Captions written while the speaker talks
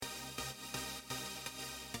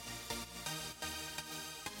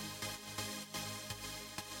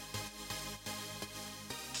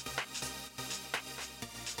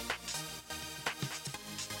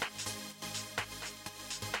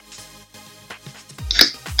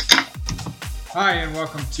Hi, and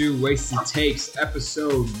welcome to Wasted Takes,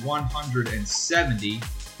 episode 170,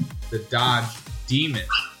 the Dodge Demon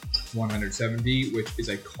 170, which is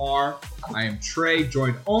a car. I am Trey,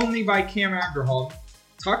 joined only by Cam Agerhall.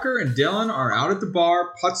 Tucker and Dylan are out at the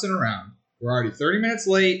bar, putzing around. We're already 30 minutes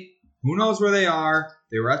late. Who knows where they are?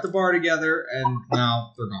 They were at the bar together, and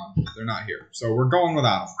now they're gone. They're not here. So we're going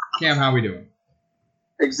without them. Cam, how we doing?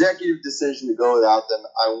 Executive decision to go without them.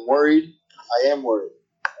 I'm worried. I am worried.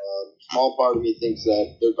 Small part of me thinks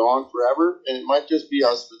that they're gone forever, and it might just be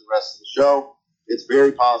us for the rest of the show. It's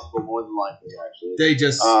very possible, more than likely, actually. They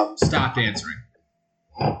just stopped answering.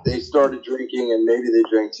 They started drinking, and maybe they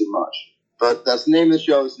drank too much. But that's the name of the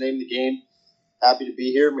show. It's the name of the game. Happy to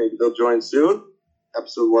be here. Maybe they'll join soon.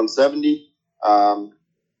 Episode 170.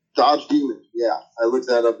 Dodge Demon. Yeah, I looked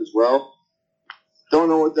that up as well. Don't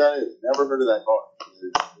know what that is. Never heard of that car.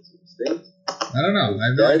 Is it distinct? I don't know. I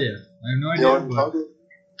have no idea.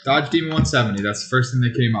 Dodge Demon 170. That's the first thing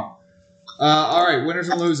that came up. All right, winners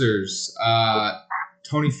and losers.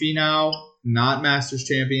 Tony Finau, not Masters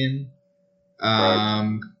champion.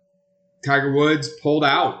 Tiger Woods pulled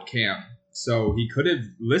out, Cam. So he could have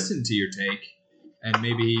listened to your take, and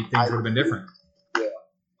maybe things would have been different. Yeah,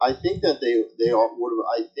 I think that they all would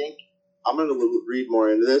have. I think I'm going to read more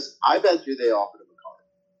into this. I bet you they offered him a car,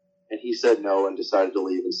 and he said no and decided to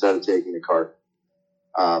leave instead of taking the car.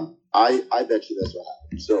 I bet you that's what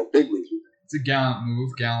happened. So, big league. It's a gallant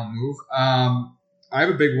move. I have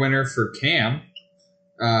a big winner for Cam.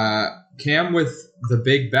 Cam with the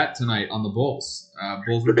big bet tonight on the Bulls.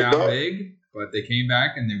 Bulls were down big, but they came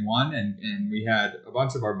back and they won, and we had a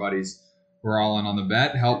bunch of our buddies were all in on the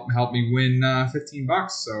bet. Help me win $15.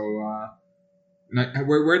 So,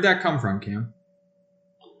 where'd that come from, Cam?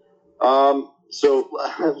 So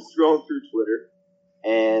I was scrolling through Twitter,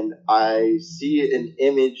 and I see an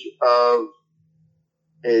image of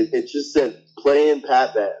it just said playing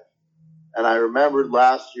Pat Bev. And I remembered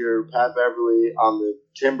last year Pat Beverly on the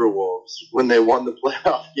Timberwolves when they won the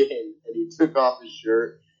playoff game, and he took off his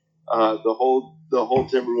shirt. The whole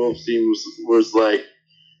Timberwolves team was like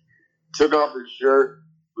took off his shirt,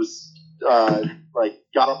 was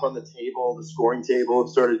got up on the table, the scoring table, and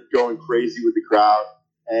started going crazy with the crowd.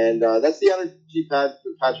 And that's the energy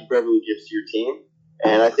Patrick Beverly gives to your team.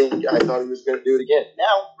 And I thought he was going to do it again.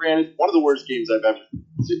 Now, granted, one of the worst games I've ever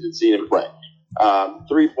seen him play.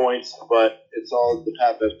 3 points, but it's all the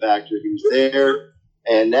Pat Bev factor. He was there,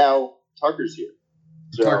 and now Tucker's here.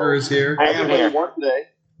 So, Tucker is here. I am here. Today.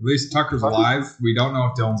 At least Tucker's alive. We don't know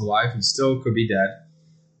if Dylan's alive. He still could be dead.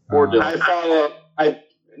 Or Dylan. I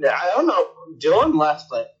don't know. Dylan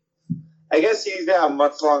left, I guess he's got a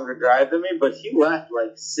much longer drive than me, but he left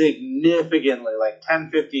significantly, 10,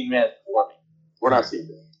 15 minutes before me. We're not seeing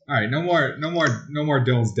that. All right, no more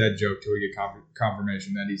Dylan's dead joke till we get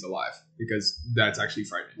confirmation that he's alive, because that's actually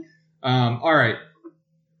frightening. All right.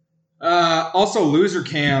 Also, loser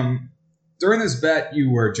Cam, during this bet, you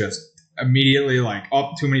were just immediately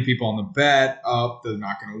too many people on the bet, they're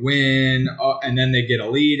not going to win, and then they get a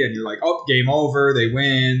lead, and you're like, game over, they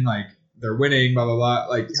win, they're winning, blah, blah,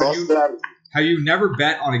 blah. Have you never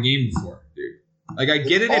bet on a game before, dude? I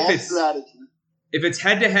get it if it's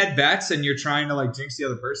head-to-head bets and you're trying to jinx the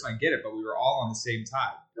other person, I get it, but we were all on the same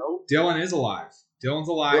tide. Nope. Dylan is alive. Dylan's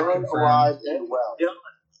alive. Dylan's alive and well.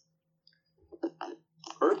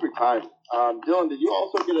 Perfect time. Dylan, did you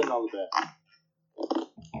also get in on the bet?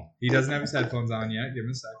 He doesn't have his headphones on yet. Give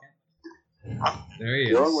him a second. There he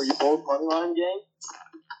is. Dylan, were you both money line game?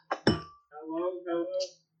 Hello.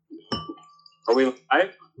 Are we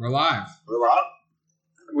live? We're live. We're live.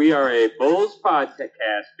 We are a Bulls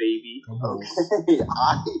podcast, baby. Okay.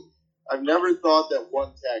 I've never thought that one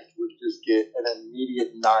text would just get an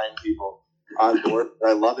immediate 9 people on board.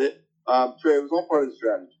 I love it. Trey, it was all part of the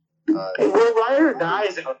strategy. We're ride or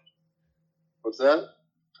dies out. What's that?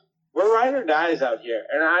 We're ride or dies out here,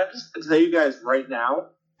 and I'm just going to tell you guys right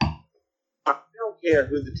now, I don't care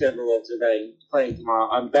who the Timberwolves are playing tomorrow.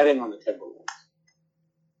 I'm betting on the Timberwolves.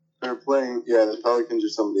 They're playing, the Pelicans or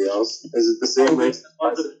somebody else. Is it the same race?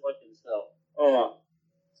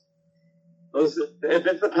 If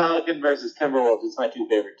it's the Pelican versus Timberwolves, it's my 2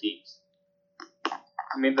 favorite teams.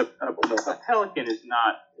 I mean, the Pelican is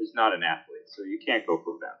not an athlete, so you can't go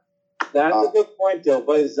for them. That's a good point, though.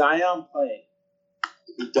 But is Zion playing?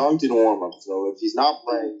 He dunked in warm-up, so if he's not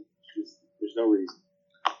playing, there's no reason.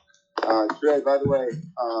 Trey, by the way,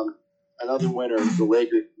 another winner, the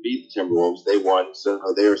Lakers beat the Timberwolves. They won, so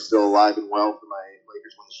they are still alive and well for my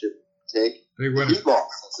Lakers win the ship take. Big winner. Heat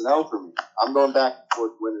lost. That's an L for me. I'm going back and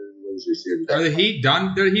forth winners and losers here today. Are the Heat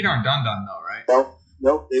done? The Heat aren't done though, right?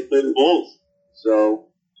 Nope. They play the Bulls. So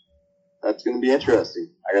That's going to be interesting.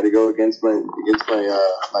 I got to go against my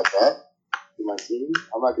bet, my team.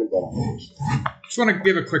 I'm not going to bet on it. Just want to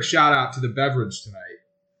give a quick shout out to the beverage tonight.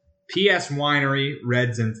 PS Winery Red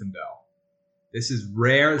Zinfandel. This is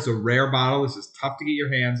rare. It's a rare bottle. This is tough to get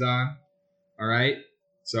your hands on. All right.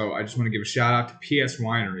 So I just want to give a shout out to PS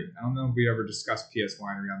Winery. I don't know if we ever discussed PS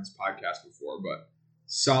Winery on this podcast before, but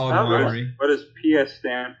solid winery. What does PS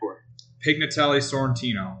stand for? Pignatelli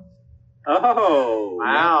Sorrentino. Oh,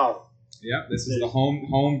 Wow. Yep, this is the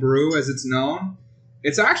home brew as it's known.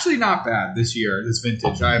 It's actually not bad this year, this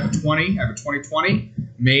vintage. I have a 2020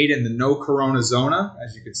 made in the No Corona Zona,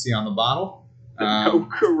 as you can see on the bottle. No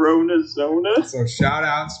Corona Zona. So shout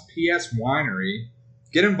outs, PS Winery.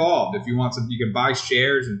 Get involved if you want some. You can buy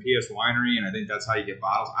shares in PS Winery, and I think that's how you get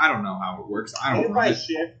bottles. I don't know how it works. I don't You know. buy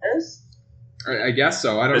shares? I guess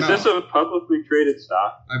so. I don't know. Is this a publicly traded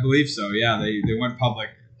stock? I believe so. Yeah, they went public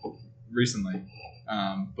recently.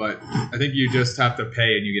 But I think you just have to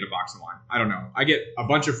pay and you get a box of wine. I don't know. I get a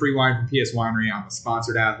bunch of free wine from PS Winery. I'm a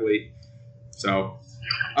sponsored athlete. So,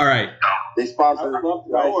 all right. They sponsor. I'd love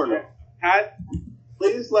to buy shares. Pat,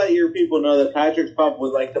 please let your people know that Patrick's Pub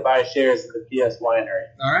would like to buy shares in the PS Winery.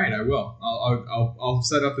 All right, I will. I'll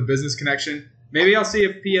set up the business connection. Maybe I'll see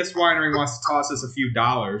if PS Winery wants to toss us a few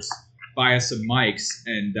dollars, buy us some mics,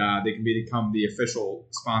 and they can become the official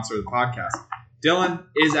sponsor of the podcast. Dylan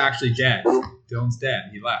is actually dead. Dylan's dead.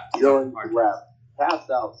 He left. Dylan left. Passed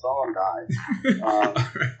out. Saw him die.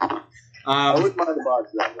 I wouldn't mind a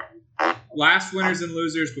box of that one. Last winners and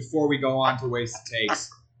losers before we go on to Wasted Takes.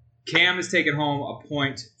 Cam has taken home a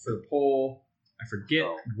point for the poll. I forget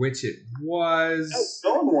which it was.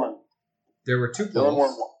 Dylan won. There were two Dylan won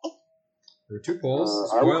polls. one. There were two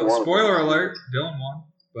polls. I won one. Spoiler alert, Dylan won.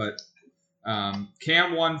 But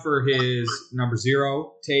Cam won for his number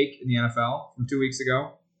 0 take in the NFL from 2 weeks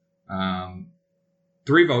ago.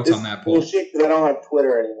 3 votes on that poll. Bullshit, because I don't have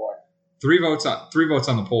Twitter anymore. 3 votes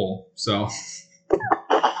on the poll. So,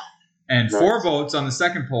 and 4 votes on the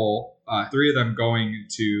second poll. 3 of them going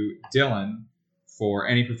to Dylan for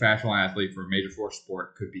any professional athlete for a major force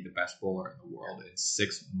sport could be the best bowler in the world in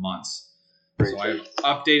 6 months. So I have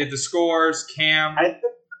updated the scores. Cam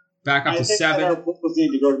back up to 7. Our polls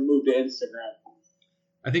need to move to Instagram.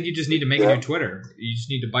 I think you just need to make a new Twitter. You just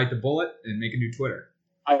need to bite the bullet and make a new Twitter.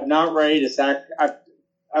 I'm not ready to sack.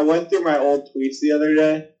 I went through my old tweets the other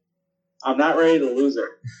day. I'm not ready to lose it.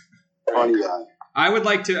 Funny guy. I would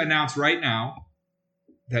like to announce right now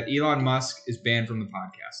that Elon Musk is banned from the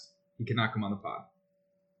podcast. He cannot come on the pod.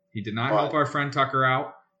 He did not help our friend Tucker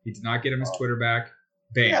out. He did not get him his Twitter back.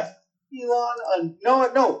 Banned. Yes, Elon.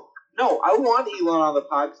 No. I want Elon on the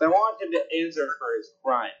pod because I want him to answer for his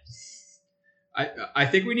crimes. I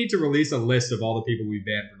think we need to release a list of all the people we've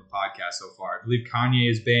banned from the podcast so far. I believe Kanye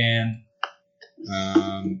is banned.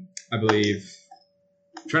 I believe.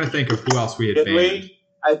 I'm trying to think of who else we had banned.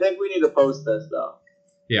 I think we need to post this though.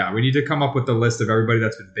 Yeah, we need to come up with a list of everybody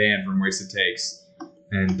that's been banned from Wasted Takes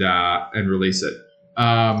and release it.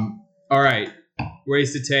 All right,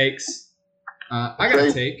 Wasted Takes. I got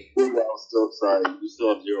a take. I was still excited. You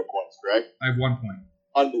still have 0 points, correct? I have 1 point.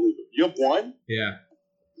 Unbelievable. You have 1? Yeah.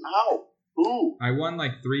 How? Ooh. I won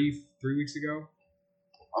like three weeks ago.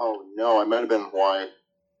 Oh no, I might have been in Hawaii.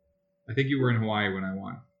 I think you were in Hawaii when I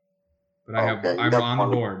won. But I'm got on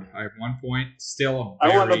the board. I have 1 point. Still a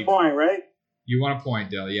I won the point, right? You won a point,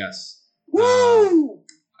 Dill, yes. Woo!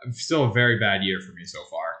 Still a very bad year for me so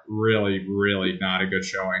far. Really, really not a good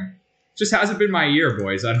showing. Just hasn't been my year,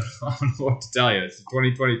 boys. I don't know what to tell you.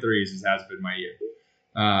 2023 just has been my year.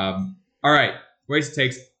 All right, Wasted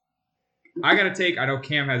Takes. I got a take. I know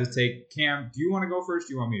Cam has a take. Cam, do you want to go first? Or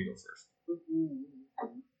do you want me to go first?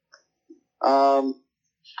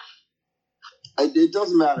 It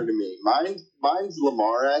doesn't matter to me. Mine's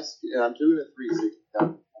Lamar-esque, and I'm doing a 360 on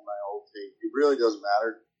my old take. It really doesn't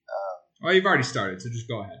matter. Well, you've already started, so just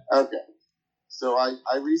go ahead. Okay. So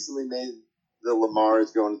I recently made the Lamar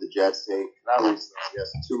is going to the Jets take. Not recently, I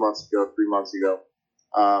guess 2 months ago, 3 months ago.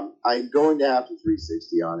 I'm going to have to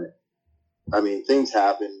 360 on it. I mean, things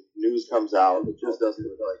happen. News comes out. It just doesn't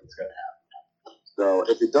look like it's going to happen. So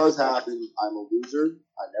if it does happen, I'm a loser.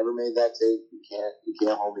 I never made that take. You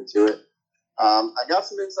can't hold me to it. I got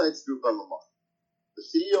some inside scoop on Lamar. The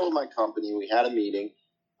CEO of my company, we had a meeting,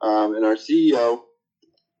 and our CEO,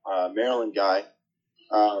 Maryland guy,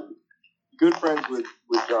 good friends with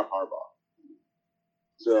John Harbaugh.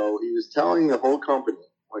 So he was telling the whole company,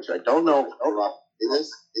 which I don't know if it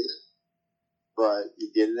is, but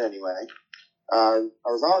he did it anyway.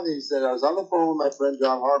 He said, I was on the phone with my friend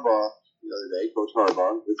John Harbaugh the other day, Coach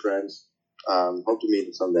Harbaugh, good friends. Hope to meet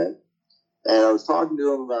him someday. And I was talking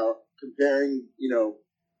to him about comparing,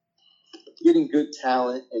 getting good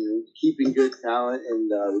talent and keeping good talent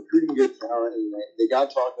and recruiting good talent, and they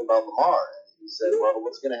got talking about Lamar. And he said, "Well,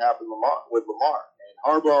 what's going to happen with Lamar?" And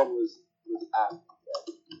Harbaugh was adamant that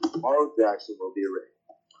Lamar Jackson will be a Raven.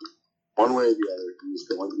 One way or the other, he's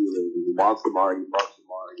going to be a Raven. He wants Lamar. He loves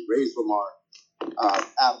Lamar. He raised Lamar.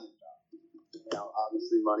 Adamant. Now,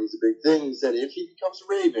 obviously, money's a big thing. He said if he becomes a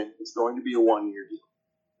Raven, it's going to be a 1-year deal.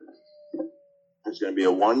 It's going to be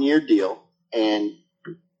a 1-year deal, and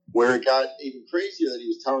where it got even crazier that he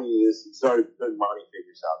was telling you this, he started putting money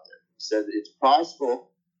figures out there. He said it's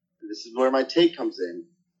possible, and this is where my take comes in,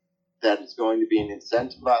 that it's going to be an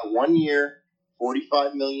incentive about 1 year,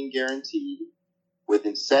 $45 million guaranteed, with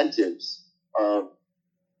incentives of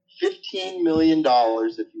 $15 million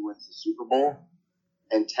if he wins the Super Bowl,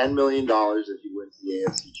 and $10 million if he wins the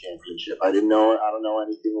AFC Championship. I don't know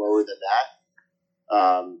anything lower than that.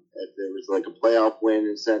 If there was like a playoff win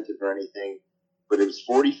incentive or anything. But it was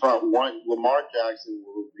 45. Lamar Jackson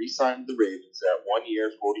will re-sign the Ravens at 1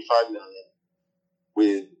 year, $45 million,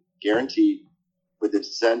 with guaranteed, with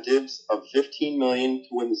incentives of $15 million to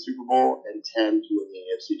win the Super Bowl and $10 to win the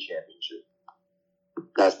AFC Championship.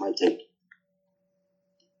 That's my take.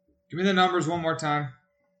 Give me the numbers one more time.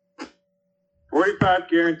 45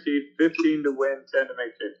 guaranteed, 15 to win, 10 to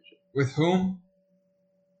make championship. With whom?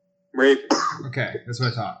 Ravens. Okay, that's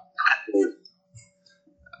what I thought.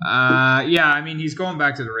 Yeah, I mean, he's going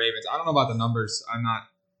back to the Ravens. I don't know about the numbers. I'm not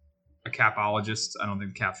a capologist. I don't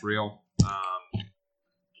think the cap's real.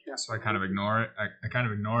 So I kind of ignore it.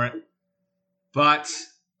 But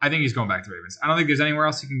I think he's going back to the Ravens. I don't think there's anywhere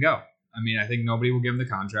else he can go. I mean, I think nobody will give him the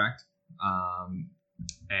contract.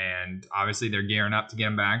 And obviously they're gearing up to get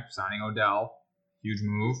him back, signing Odell. Huge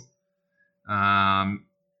move. The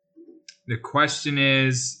question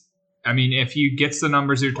is, I mean, if he gets the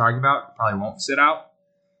numbers you're talking about, probably won't sit out.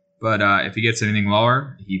 But if he gets anything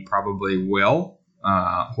lower, he probably will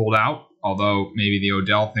hold out. Although maybe the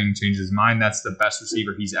Odell thing changes his mind. That's the best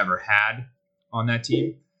receiver he's ever had on that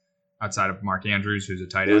team, outside of Mark Andrews, who's a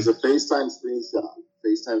tight end. There's a FaceTime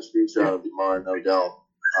screenshot of Lamar and Odell.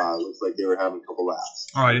 Looks like they were having a couple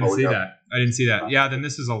laughs. Oh, I didn't see that. Yeah, then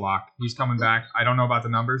this is a lock. He's coming back. I don't know about the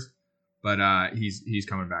numbers, but he's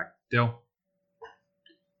coming back. Dill?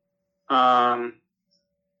 I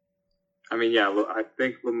mean, yeah, I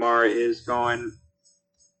think Lamar is going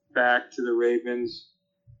back to the Ravens.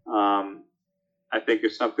 I think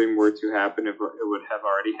if something were to happen, it would have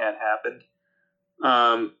already happened.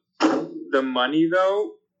 The money,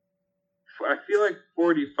 though, I feel like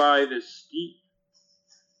 45 is steep.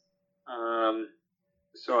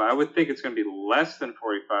 So I would think it's going to be less than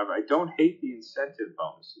 45. I don't hate the incentive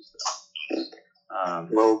bonuses, though.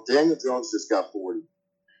 Well, Daniel Jones just got 40.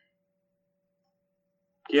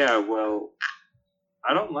 Yeah, well,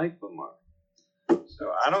 I don't like Lamar,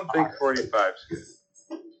 so I don't think 45 is good.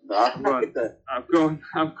 I'm going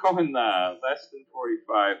less than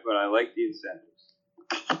 45, but I like the incentives.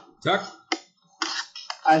 Chuck?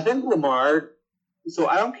 I think Lamar. So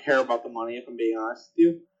I don't care about the money, if I'm being honest with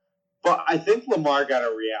you, but I think Lamar got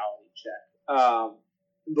a reality check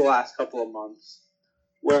the last couple of months,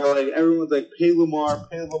 where like everyone's like, pay Lamar,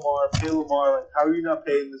 pay Lamar, pay Lamar. Like, how are you not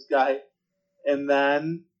paying this guy? And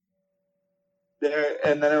then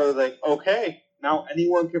it was like, okay, now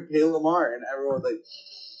anyone can pay Lamar, and everyone's like,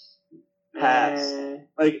 pass.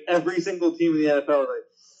 Like every single team in the NFL was like,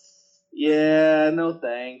 yeah, no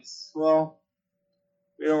thanks. Well,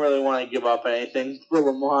 we don't really want to give up anything for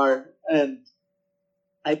Lamar, and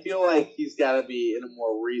I feel like he's got to be in a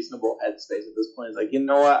more reasonable headspace at this point. It's like, you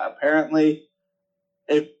know what? Apparently,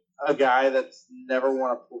 if a guy that's never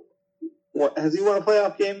won has he won a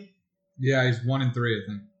playoff game? Yeah, he's 1-3, I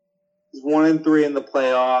think. He's 1-3 in the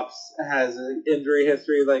playoffs, has an injury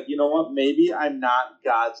history. Like, you know what? Maybe I'm not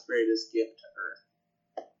God's greatest gift to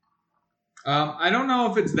earth. I don't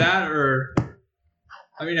know if it's that or...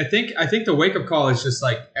 I mean, I think the wake-up call is just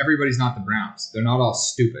like everybody's not the Browns. They're not all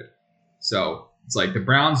stupid. So it's like the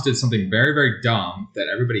Browns did something very, very dumb that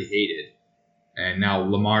everybody hated. And now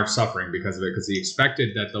Lamar's suffering because of it, because he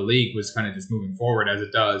expected that the league was kind of just moving forward as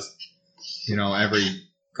it does, every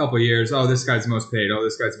couple of years. Oh, this guy's the most paid. Oh,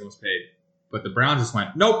 this guy's the most paid. But the Browns just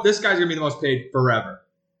went, nope, this guy's going to be the most paid forever.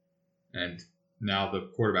 And now the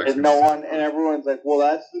quarterback's and everyone's like, well,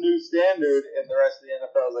 that's the new standard. And the rest of the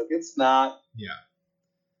NFL is like, it's not. Yeah.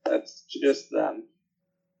 That's just them.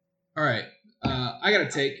 All right. I got a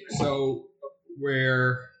take. So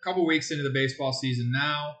we're a couple weeks into the baseball season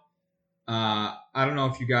now. I don't know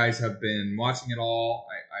if you guys have been watching it all.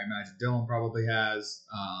 I imagine Dylan probably has.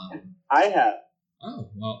 I have.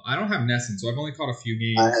 Oh, well, I don't have Nesson, so I've only caught a few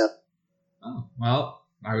games. I have. Oh, well,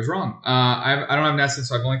 I was wrong. I don't have NESN,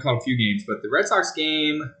 so I've only caught a few games. But the Red Sox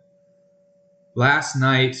game last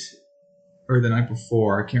night or the night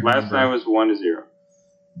before, I can't remember. Last night was 1-0.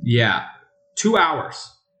 Yeah. 2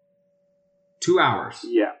 hours. 2 hours.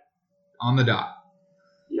 Yeah. On the dot.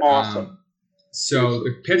 Yeah. Awesome. So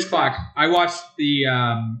the pitch clock. I watched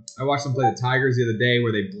them play the Tigers the other day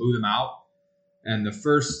where they blew them out, and the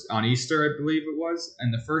first on Easter, I believe it was,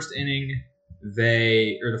 and the first inning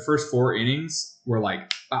the first 4 innings were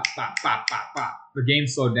like bop, bop, bop, bop, bop. The game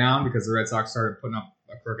slowed down because the Red Sox started putting up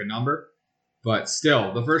a crooked number, but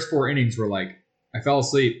still the first 4 innings were like I fell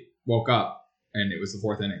asleep, woke up, and it was the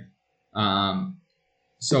 4th inning.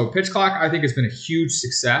 So pitch clock I think has been a huge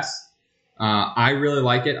success. I really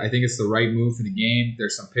like it. I think it's the right move for the game.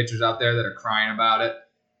 There's some pitchers out there that are crying about it.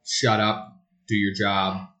 Shut up. Do your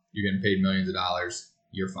job. You're getting paid millions of dollars.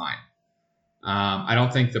 You're fine. I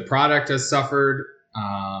don't think the product has suffered.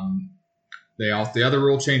 The other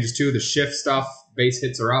rule changes too. The shift stuff, base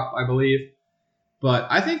hits are up, I believe. But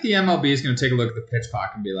I think the MLB is going to take a look at the pitch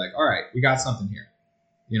clock and be like, all right, we got something here.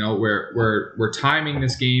 You know, we're timing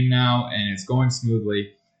this game now and it's going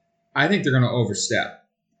smoothly. I think they're going to overstep.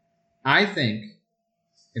 I think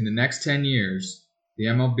in the next 10 years, the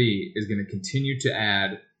MLB is going to continue to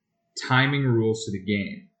add timing rules to the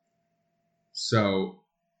game. So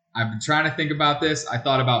I've been trying to think about this. I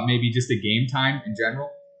thought about maybe just a game time in general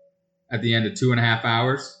at the end of 2.5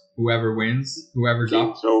 hours. Whoever's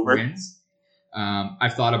up wins.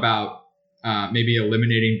 I've thought about maybe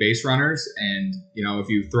eliminating base runners. And, you know, if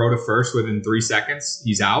you throw to first within 3 seconds,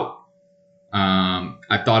 he's out.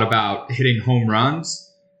 I've thought about hitting home runs.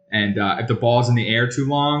 And if the ball's in the air too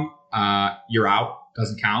long, you're out.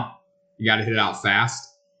 Doesn't count. You got to hit it out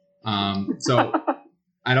fast. So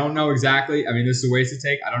I don't know exactly. I mean, this is a waste to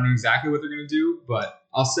take. I don't know exactly what they're going to do, but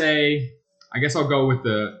I'll say, I guess I'll go with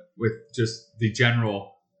just the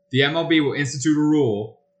general. The MLB will institute a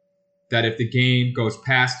rule that if the game goes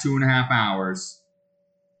past 2.5 hours,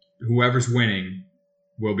 whoever's winning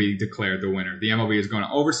will be declared the winner. The MLB is going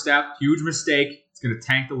to overstep. Huge mistake. It's going to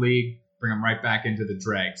tank the league. Bring them right back into the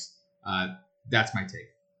dregs. That's my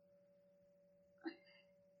take.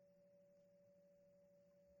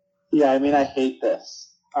 Yeah, I mean, I hate this.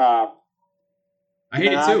 I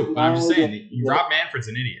hate it too, but I'm just saying, Rob Manfred's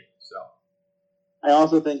an idiot. So I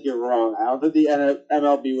also think you're wrong. I don't think the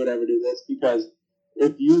MLB would ever do this because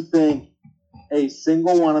if you think a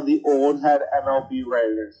single one of the old head MLB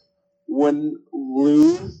writers wouldn't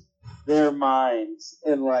lose their minds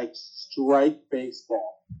and like strike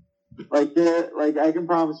baseball. Like I can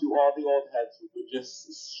promise you, all the old heads would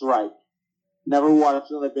just strike. Never watch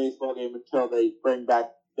another baseball game until they bring back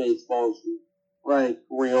baseball's like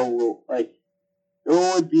real rule. Like it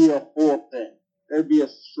would be a whole thing. There'd be a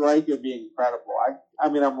strike. It'd be incredible. I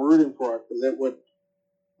mean, I'm rooting for it because it would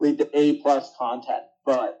lead to A+ content,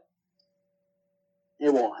 but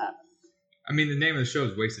it won't happen. I mean, the name of the show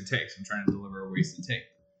is Wasted Takes. I'm trying to deliver a wasted take.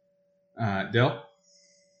 Dill?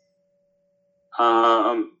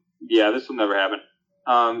 Yeah, this will never happen.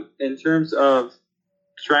 In terms of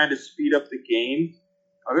trying to speed up the game,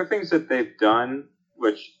 other things that they've done,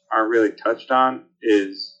 which aren't really touched on,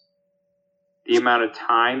 is the amount of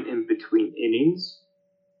time in between innings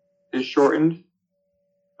is shortened.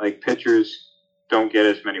 Like, pitchers don't get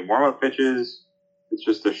as many warm-up pitches. It's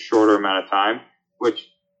just a shorter amount of time, which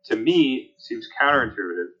to me seems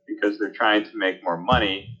counterintuitive because they're trying to make more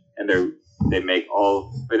money and they don't make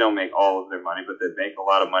all of their money, but they make a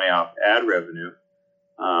lot of money off ad revenue.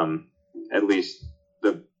 At least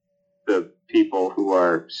the people who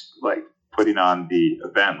are like putting on the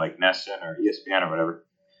event, like NESN or ESPN or whatever.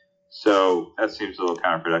 So that seems a little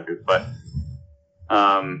counterproductive. But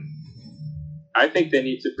I think they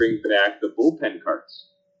need to bring back the bullpen carts.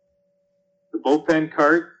 The bullpen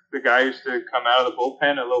cart, the guy used to come out of the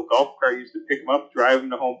bullpen, a little golf cart used to pick him up, drive him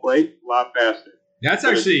to home plate, a lot faster. That's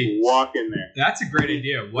actually walk in there. That's a great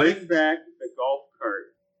idea. Bring back the golf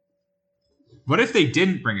cart. What if they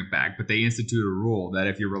didn't bring it back, but they institute a rule that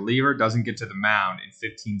if your reliever doesn't get to the mound in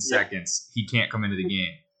 15 seconds, he can't come into the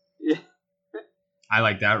game? Yeah. I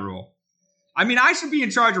like that rule. I mean, I should be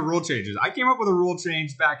in charge of rule changes. I came up with a rule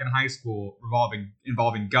change back in high school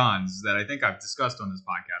involving guns that I think I've discussed on this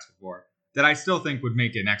podcast before that I still think would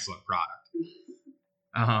make an excellent product.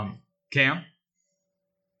 Cam?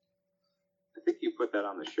 I think you put that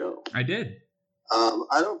on the show. I did.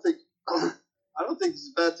 I don't think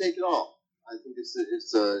it's a bad take at all. I think it's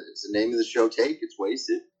the name of the show. Take it's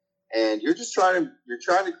wasted, and you're trying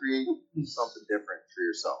to create something different for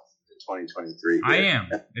yourself in 2023. I am.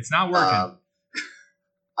 It's not working.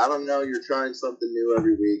 I don't know. You're trying something new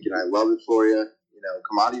every week, and I love it for you. You know,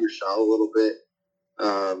 come out of your shell a little bit.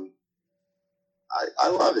 I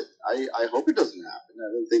love it. I hope it doesn't happen. I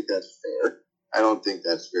don't think that's fair. I don't think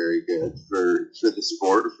that's very good for the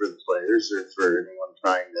sport or for the players or for anyone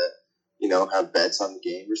trying to, have bets on the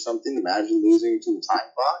game or something. Imagine losing to a time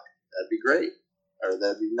clock. That'd be great. Or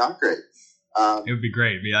that'd be not great. It would be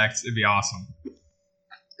great. It'd be awesome.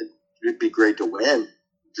 It'd be great to win.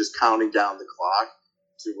 Just counting down the clock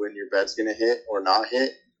to when your bet's going to hit or not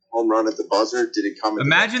hit. Home run at the buzzer. Did it come?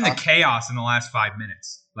 Imagine the chaos in the last 5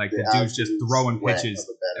 minutes. Like the dude's just throwing pitches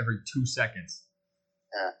every 2 seconds.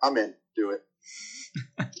 Yeah, I'm in. Do it.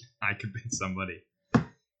 I convinced somebody.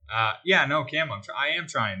 Cam, I am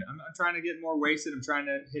trying. I'm trying to get more wasted. I'm trying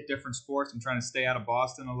to hit different sports. I'm trying to stay out of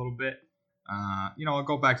Boston a little bit. I'll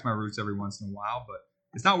go back to my roots every once in a while, but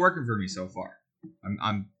it's not working for me so far.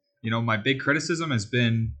 I'm my big criticism has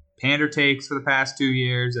been pander takes for the past 2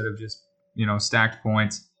 years that have just, stacked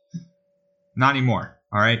points. Not anymore.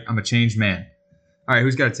 All right. I'm a changed man. All right.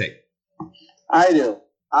 Who's got a take? I do.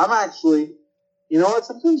 I'm actually,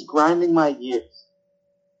 something's grinding my gears.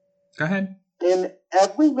 Go ahead. In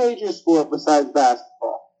every major sport besides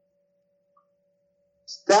basketball,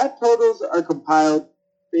 stat totals are compiled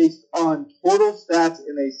based on total stats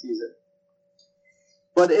in a season.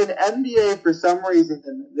 But in NBA, for some reason,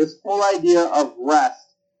 this whole idea of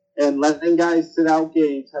rest and letting guys sit out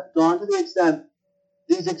games have gone to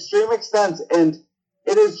these extreme extents, and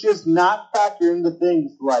it is just not factored into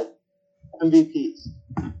things like MVPs.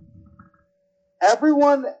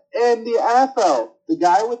 Everyone in the NFL, the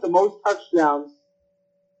guy with the most touchdowns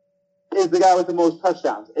is the guy with the most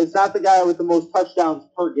touchdowns. It's not the guy with the most touchdowns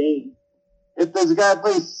per game. If there's a guy that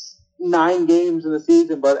plays 9 games in a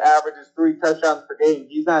season but averages 3 touchdowns per game,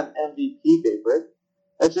 he's not an MVP favorite.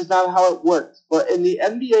 That's just not how it works. But in the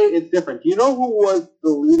NBA, it's different. Do you know who was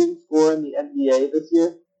the leading scorer in the NBA this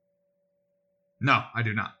year? No, I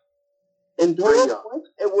do not. In total points,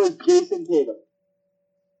 it was Jason Tatum.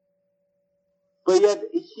 But yet,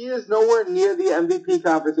 he is nowhere near the MVP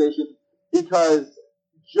conversation because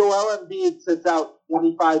Joel Embiid sits out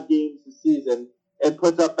 25 games a season and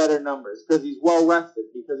puts up better numbers because he's well rested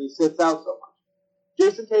because he sits out so much.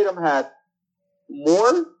 Jason Tatum had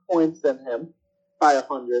more points than him by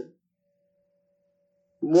 100,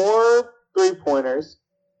 more 3-pointers,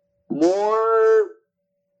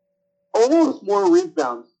 almost more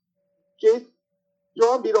rebounds.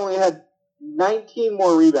 Joel Embiid only had 19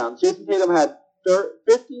 more rebounds. Jason Tatum had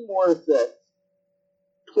 50 more assists,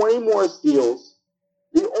 20 more steals.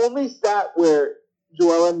 The only stat where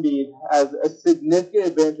Joel Embiid has a significant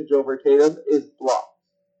advantage over Tatum is blocks.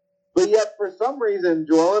 But yet, for some reason,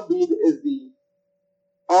 Joel Embiid is the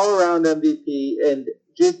all-around MVP, and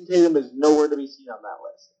Jason Tatum is nowhere to be seen on that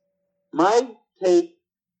list. My take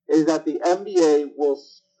is that the NBA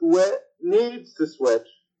needs to switch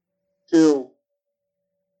to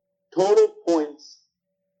total points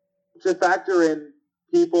to factor in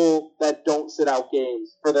people that don't sit out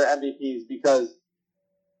games for their MVPs because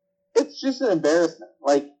it's just an embarrassment.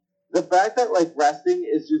 Like, the fact that, resting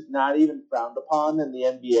is just not even frowned upon in the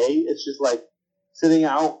NBA, it's just, sitting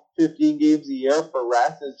out 15 games a year for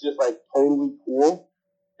rest is just, totally cool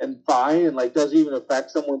and fine and, doesn't even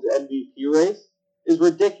affect someone's MVP race is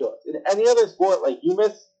ridiculous. In any other sport, you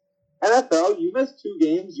miss NFL, you miss 2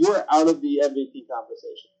 games, you are out of the MVP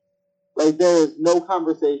conversation. There is no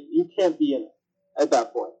conversation. You can't be in it at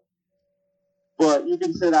that point. But you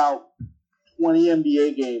can sit out 20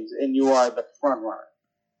 NBA games and you are the front runner.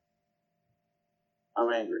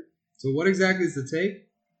 I'm angry. So what exactly is the take?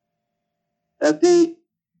 That the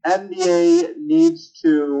NBA needs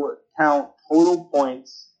to count total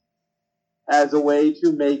points as a way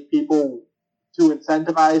to make people, to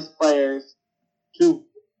incentivize players to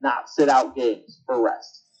not sit out games for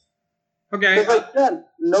rest. Okay. Because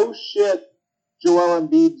no shit, Joel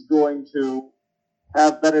Embiid's going to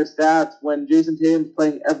have better stats when Jason Tatum's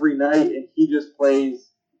playing every night and he just plays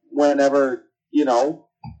whenever,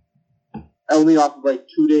 only off of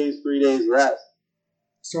 2 days, 3 days rest.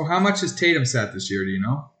 So how much is Tatum set this year, do you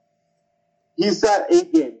know? He's set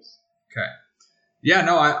 8 games. Okay. Yeah,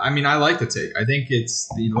 no, I like the take. I think it's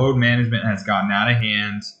the load management has gotten out of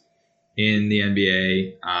hand in the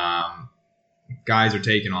NBA. Guys are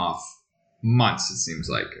taking off months, it seems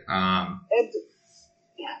like. I'll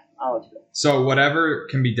let you go. So whatever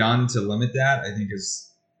can be done to limit that, I think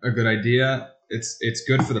is a good idea. It's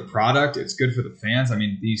good for the product. It's good for the fans. I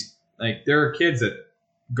mean, there are kids that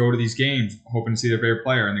go to these games hoping to see their favorite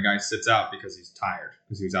player, and the guy sits out because he's tired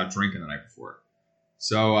because he was out drinking the night before.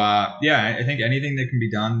 So I think anything that can be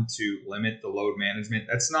done to limit the load management.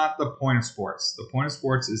 That's not the point of sports. The point of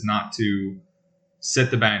sports is not to sit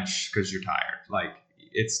the bench because you're tired.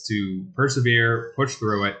 It's to persevere, push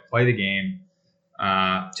through it, play the game,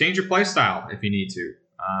 change your play style if you need to.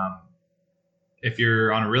 If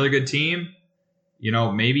you're on a really good team,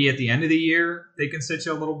 maybe at the end of the year they can sit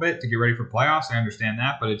you a little bit to get ready for playoffs. I understand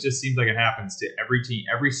that, but it just seems like it happens to every team.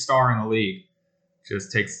 Every star in the league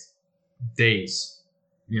just takes days,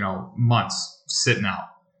 months sitting out.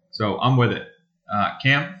 So I'm with it.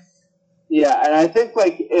 Cam? Yeah, and I think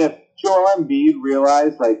if Joel Embiid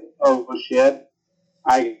realized oh shit,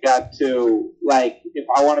 I got to if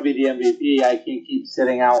I want to be the MVP, I can't keep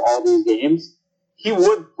sitting out all these games. He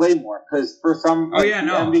would play more because for some, the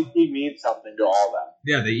MVP means something to all of them.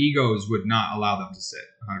 Yeah, the egos would not allow them to sit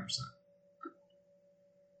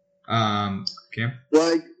 100%. Cam?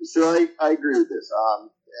 So I agree with this.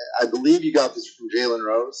 I believe you got this from Jalen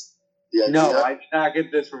Rose. No, I did not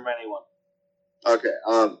get this from anyone. Okay.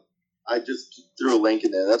 I just threw a link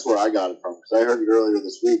in there. That's where I got it from because I heard it earlier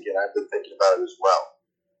this week, and I've been thinking about it as well.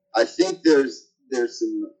 I think there's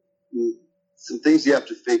some things you have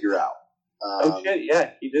to figure out. Oh shit!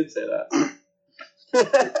 Yeah, he did say that.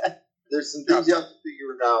 There's some things you have to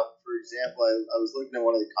figure out. For example, I was looking at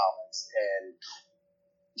one of the comments, and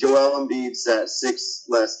Joel Embiid sat 6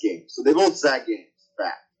 less games. So they both sat games.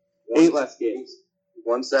 Fact. 8 less games.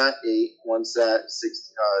 One sat 8. One sat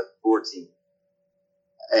 14.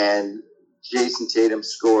 And Jason Tatum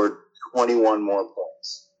scored 21 more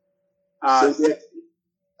points.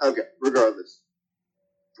 Okay, regardless.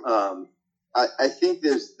 I think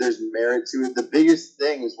there's merit to it. The biggest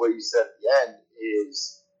thing is what you said at the end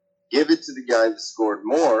is give it to the guy that scored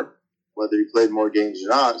more, whether he played more games or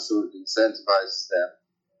not, so it incentivizes them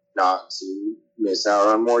not to miss out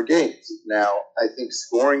on more games. Now, I think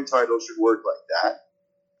scoring titles should work like that.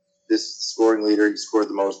 This is the scoring leader. He scored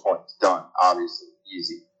the most points. Done. Obviously.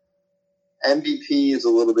 Easy. MVP is a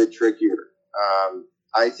little bit trickier.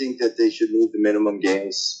 I think that they should move the minimum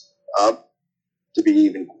games up to be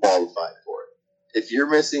even qualified for it. If you're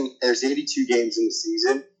missing, there's 82 games in the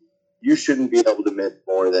season, you shouldn't be able to miss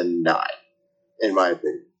more than 9, in my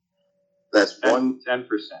opinion. That's 10%.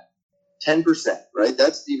 10%, right?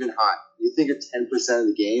 That's even high. You think of 10% of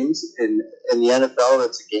the games in the NFL,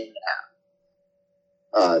 that's a game and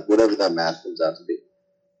a half. Whatever that math comes out to be.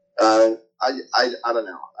 I don't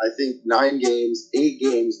know. I think 9 games, 8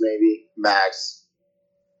 games maybe, max.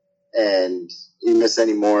 And you miss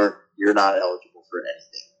any more, you're not eligible for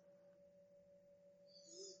anything.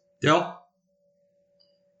 Dill?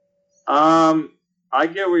 I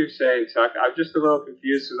get what you're saying, Chuck. I'm just a little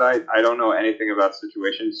confused because I don't know anything about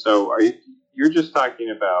situations. So you're just talking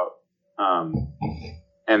about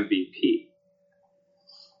MVP?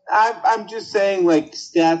 I'm just saying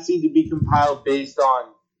stats need to be compiled based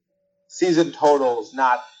on season totals,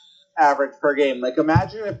 not average per game.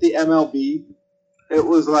 Imagine if the MLB, it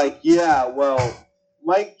was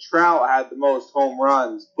Mike Trout had the most home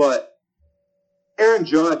runs, but Aaron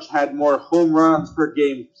Judge had more home runs per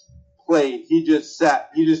game played. He just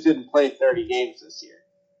didn't play 30 games this year.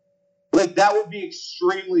 That would be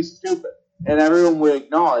extremely stupid, and everyone would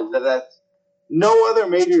acknowledge that's no other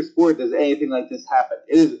major sport does anything like this happen.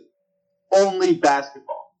 It is only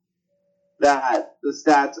basketball that the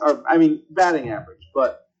stats are, batting average,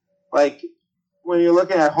 but when you're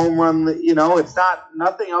looking at home run, it's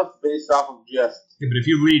nothing else based off of just. Yeah, but if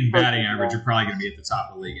you lead in batting average, you're probably going to be at the top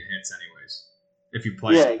of the league in hits anyways. If you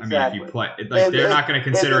play, exactly. If you play, they're not going to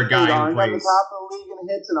consider a guy who plays. At the top of the league in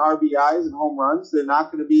hits and RBIs and home runs, they're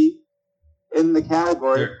not going to be in the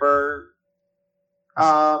category for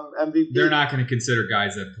MVP. They're not going to consider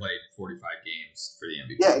guys that played 45 games for the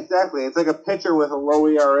MVP. Yeah, exactly. It's like a pitcher with a low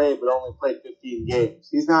ERA but only played 15 games.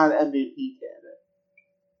 He's not an MVP candidate.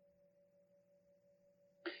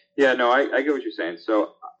 Yeah, no, I get what you're saying.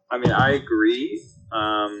 So, I agree.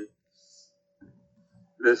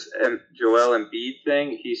 This Joel Embiid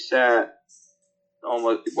thing, he sat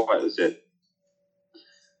almost, what is it?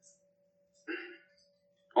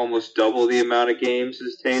 Almost double the amount of games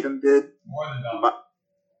as Tatum did. More than double.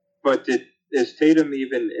 But is Tatum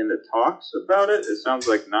even in the talks about it? It sounds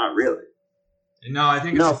like not really. No, I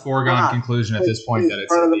think it's a foregone conclusion at this point that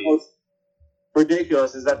it's part of the most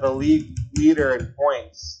ridiculous is that the league leader in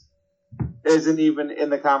points isn't even in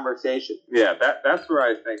the conversation. Yeah, that's where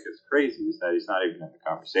I think it's crazy is that he's not even in the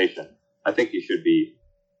conversation. I think he should be.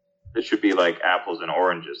 It should be like apples and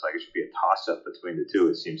oranges. It should be a toss-up between the two,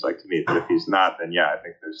 it seems like to me. But if he's not, then yeah, I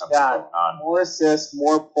think there's something going on. More assists,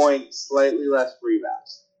 more points, slightly less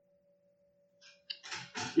rebounds.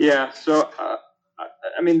 Yeah, so,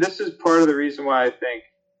 this is part of the reason why I think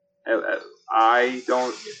I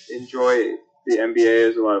don't enjoy the NBA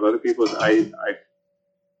as a lot of other people.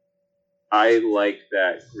 I like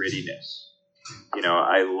that grittiness.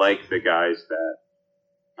 I like the guys that,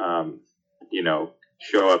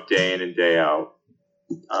 show up day in and day out,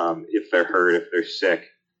 if they're hurt, if they're sick,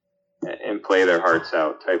 and play their hearts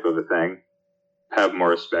out type of a thing. Have more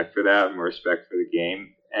respect for that, more respect for the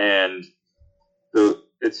game. And the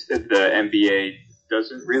NBA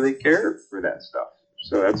doesn't really care for that stuff.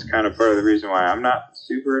 So that's kind of part of the reason why I'm not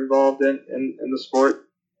super involved in the sport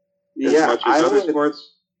as much as other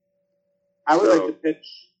sports. I would like to pitch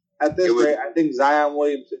at this rate. I think Zion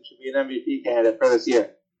Williamson should be an MVP candidate for this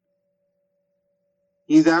year.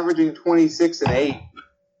 He's averaging 26 and 8.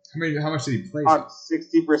 How much did he play? On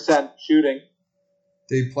 60% shooting.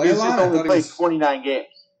 Did he play a lot? He's just only played 29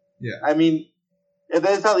 games. Yeah. I mean, if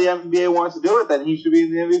that's how the NBA wants to do it, then he should be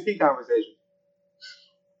in the MVP conversation.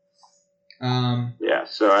 Yeah,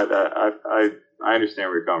 so I understand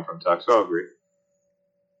where you're coming from, Tuck, so I'll agree.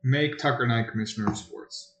 Make Tucker Knight commissioner of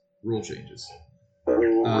sports. Rule changes.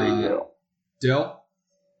 Dill,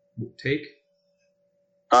 take?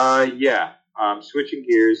 Yeah. Switching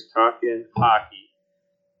gears, talking hockey.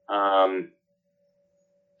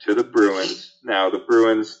 To the Bruins. Now, the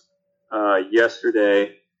Bruins,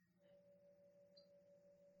 yesterday,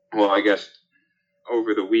 well, I guess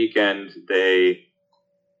over the weekend, they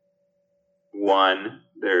won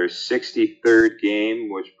their 63rd game,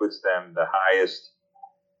 which puts them the highest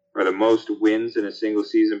or the most wins in a single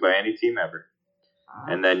season by any team ever.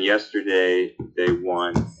 And then yesterday, they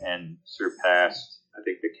won and surpassed, I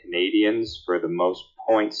think, the Canadians for the most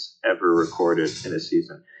points ever recorded in a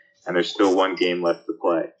season. And there's still one game left to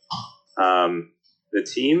play. The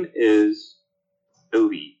team is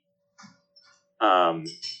elite.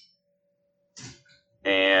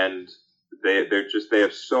 And they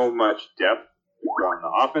have so much depth on the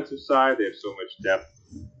offensive side. They have so much depth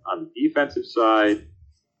on the defensive side.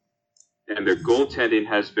 And their goaltending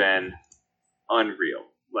has been unreal.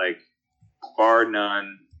 Like, bar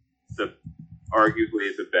none,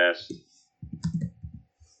 arguably the best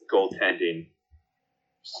goaltending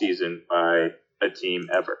season by a team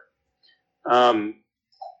ever.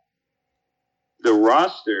 The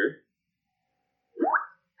roster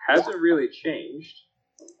hasn't really changed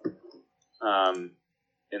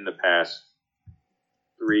in the past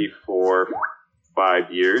 3, 4,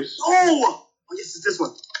 5 years. Oh, yes, it's this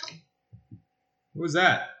one. What was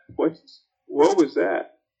that? What was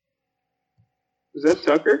that? Was that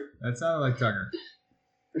Tucker? That sounded like Tucker.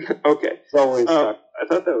 Okay. It's always Tucker. I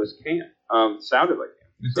thought that was Cam. Sounded like Cam.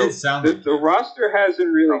 It did sound like the roster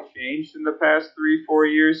hasn't really changed in the past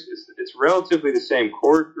 3-4 years. It's relatively the same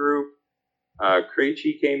core group.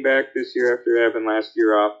 Krejci came back this year after having last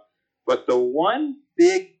year off. But the one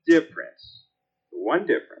difference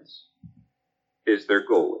is their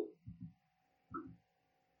goalie.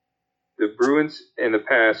 The Bruins in the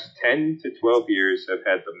past 10 to 12 years have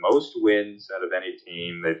had the most wins out of any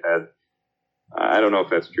team. They've had, I don't know if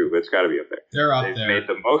that's true, but it's got to be up there. They're up there.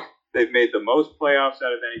 They've made the most playoffs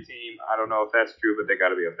out of any team. I don't know if that's true, but they got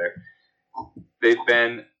to be up there. They've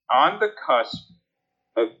been on the cusp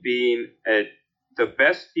of being the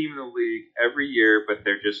best team in the league every year, but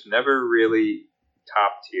they're just never really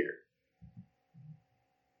top tier.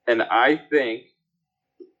 And I think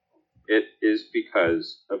it is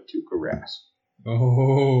because of Tuukka Rask.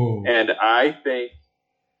 Oh. And I think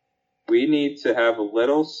we need to have a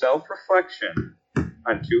little self-reflection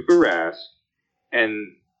on Tuukka Rask.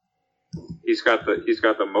 And he's got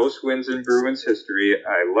the most wins in Bruins history.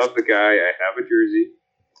 I love the guy. I have a jersey.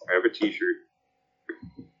 I have a t-shirt.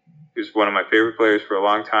 He's one of my favorite players for a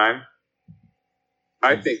long time.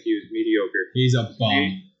 I think he was mediocre. He's a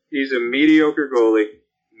bum. He's a mediocre goalie,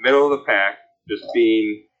 middle of the pack, just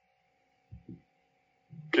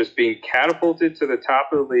being catapulted to the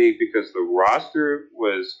top of the league because the roster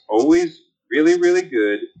was always really, really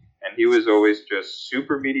good, and he was always just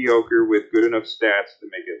super mediocre with good enough stats to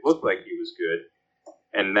make it look like he was good.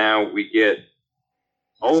 And now we get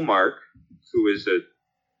Ullmark, who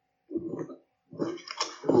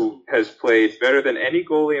has played better than any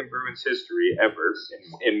goalie in Bruins history ever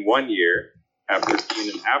in 1 year after being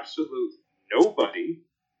an absolute nobody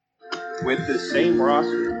with the same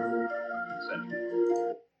roster,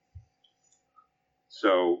 essentially.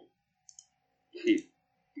 So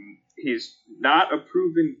he's not a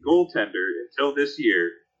proven goaltender until this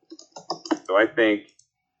year. So I think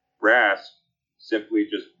Rask simply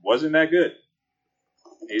just wasn't that good.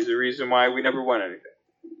 He's the reason why we never won anything.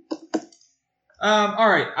 All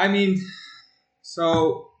right. I mean,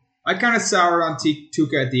 so I kind of soured on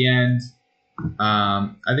Tuukka at the end.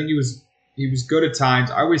 I think he was good at times.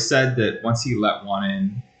 I always said that once he let one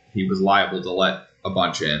in, he was liable to let a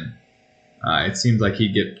bunch in. It seemed like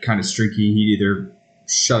he'd get kind of streaky. He'd either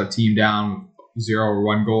shut a team down with 0 or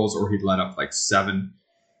 1 goals, or he'd let up like 7.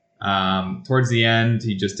 Towards the end,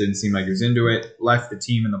 he just didn't seem like he was into it. Left the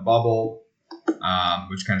team in the bubble,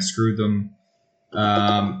 which kind of screwed them.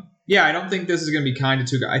 Yeah, I don't think this is going to be kind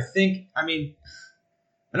to Tuukka.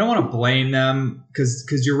 I don't want to blame them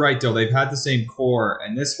because you're right, Dill. They've had the same core,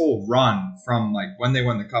 and this whole run from like when they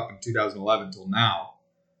won the Cup in 2011 till now,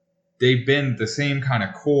 they've been the same kind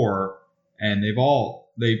of core, and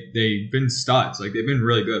they've been studs. Like they've been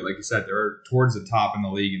really good. Like you said, they're towards the top in the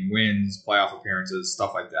league in wins, playoff appearances,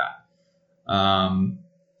 stuff like that.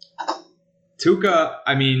 Tuukka,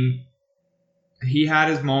 I mean, he had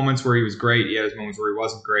his moments where he was great. He had his moments where he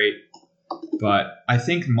wasn't great. But I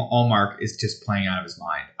think Ullmark is just playing out of his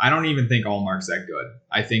mind. I don't even think Ullmark's that good.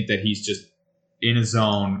 I think that he's just in a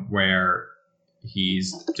zone where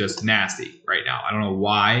he's just nasty right now. I don't know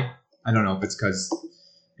why. I don't know if it's because,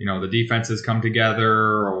 the defenses come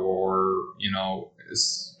together or,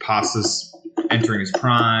 Pasta's entering his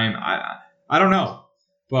prime. I don't know.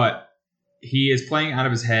 But he is playing out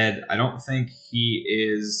of his head. I don't think he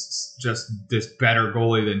is just this better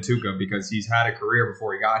goalie than Tuukka because he's had a career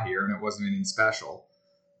before he got here and it wasn't anything special.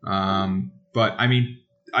 But, I mean,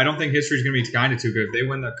 I don't think history is going to be kind to Tuukka. If they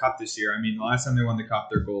win the Cup this year, the last time they won the Cup,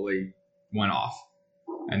 their goalie went off.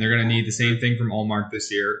 And they're going to need the same thing from Ullmark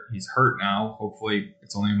this year. He's hurt now. Hopefully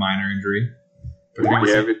it's only a minor injury. But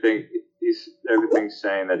everything's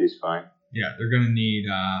saying that he's fine. Yeah, they're going to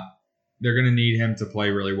need him to play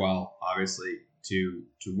really well, obviously, to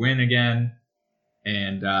win again.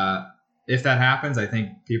 And if that happens, I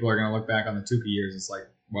think people are going to look back on the Tuukka years. It's like,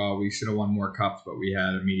 well, we should have won more cups, but we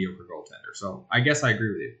had a mediocre goaltender. So I guess I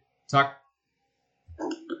agree with you. Tuck?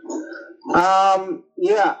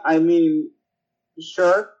 Yeah,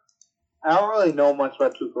 sure. I don't really know much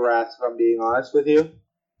about Tuukka Rask, if I'm being honest with you.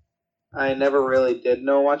 I never really did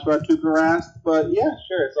know much about Tuukka Rask, but yeah,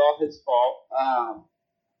 sure, it's all his fault.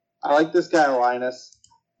 I like this guy, Linus.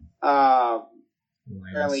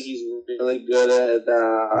 Apparently he's really good at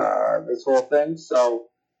this whole thing.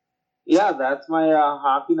 So, yeah, that's my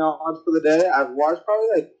hockey knowledge for the day. I've watched probably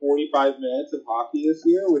like 45 minutes of hockey this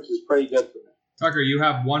year, which is pretty good for me. Tucker, you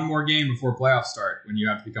have one more game before playoffs start when you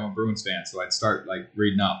have to become a Bruins fan, so I'd start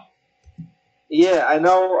reading up. Yeah, I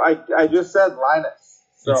know. I just said Linus,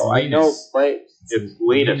 so I know players. It's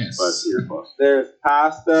Linus, but you're close. There's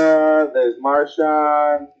Pasta, there's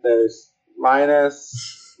Marchand, there's Linus.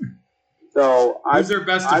 So who's their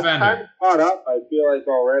best defender? I'm kind of caught up, I feel like,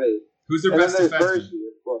 already. Who's their best defenseman? Bergie,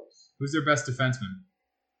 of course. Who's their best defenseman?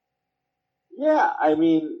 Yeah,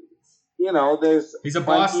 there's He's a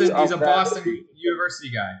Boston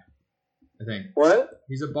University guy, I think. What?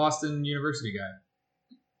 He's a Boston University guy.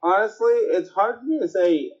 Honestly, it's hard for me to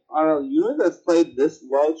say on a unit that's played this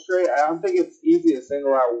well straight. I don't think it's easy to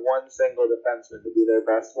single out one single defenseman to be their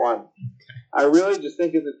best one. Okay. I really just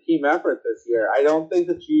think it's a team effort this year. I don't think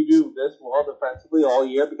that you do this well defensively all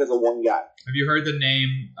year because of one guy. Have you heard the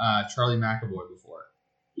name Charlie McAvoy before?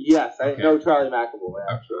 Yes, I know Charlie McAvoy.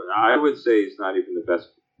 Actually, I would say he's not even the best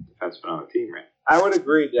defenseman on the team, right? I would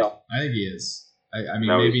agree, Dale. I think he is.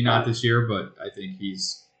 No, maybe not this year, but I think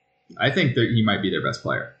that he might be their best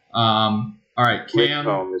player. All right, Cam,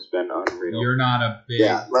 has been unreal. You're not a big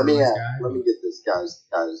let me get this, guys.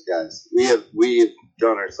 We have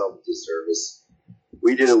done ourselves a disservice.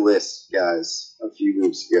 We did a list, guys, a few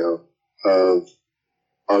weeks ago of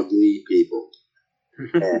ugly people,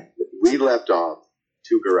 and we left off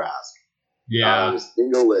Tuukka Rask. Yeah, a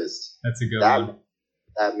single list. That's a good one.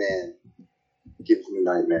 That man gives me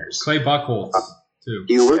nightmares. Clay Buchholz too.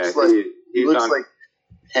 He looks like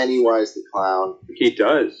Pennywise the Clown. He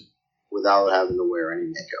does. Without having to wear any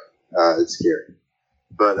makeup. It's scary.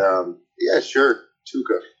 But, yeah, sure.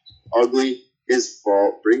 Tuukka. Ugly. His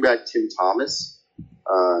fault. Bring back Tim Thomas.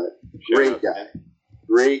 Great guy.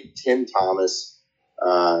 Great Tim Thomas.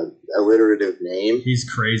 Alliterative name. He's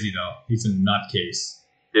crazy, though. He's a nutcase.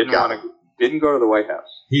 Didn't go to the White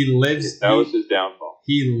House. That was his downfall.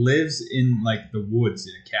 He lives in, the woods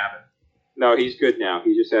in a cabin. No, he's good now.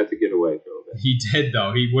 He just had to get away for a little bit. He did,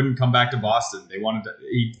 though. He wouldn't come back to Boston. He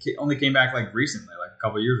only came back recently, a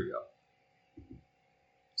couple years ago.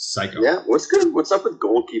 Psycho. Yeah, what's good? What's up with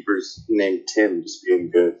goalkeepers named Tim just being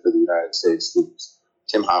good for the United States?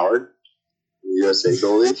 Tim Howard, USA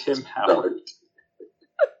goalie. Tim Howard.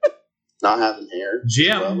 Not having hair.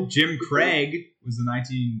 Jim Craig was the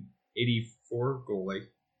 1984 goalie.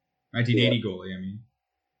 1980 goalie, I mean.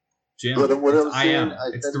 Jim,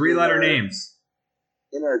 it's 3-letter names.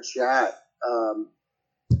 In our chat,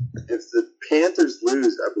 if the Panthers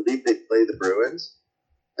lose, I believe they play the Bruins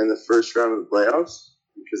in the first round of the playoffs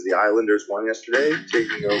because the Islanders won yesterday,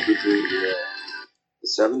 taking over the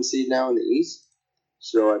 7th seed now in the East.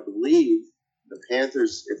 So I believe the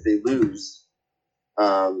Panthers, if they lose,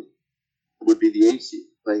 would be the 8th seed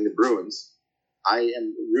playing the Bruins. I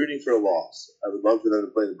am rooting for a loss. I would love for them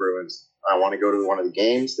to play the Bruins. I want to go to one of the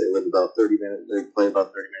games. They live about 30 minutes. They play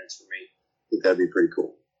about 30 minutes from me. I think that'd be pretty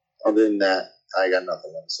cool. Other than that, I got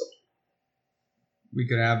nothing on the subject. We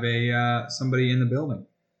could have somebody in the building.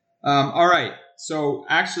 All right. So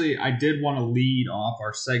actually, I did want to lead off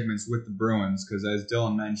our segments with the Bruins because, as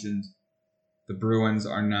Dylan mentioned, the Bruins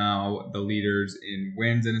are now the leaders in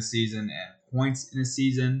wins in a season and points in a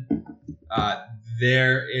season.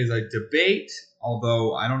 There is a debate,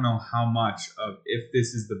 although I don't know how much of if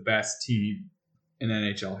this is the best team in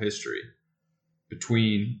NHL history,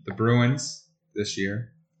 between the Bruins this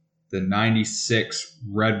year, the 96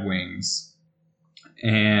 Red Wings,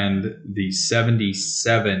 and the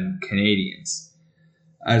 77 Canadiens.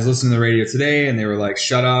 I was listening to the radio today, and they were like,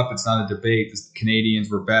 shut up, it's not a debate. The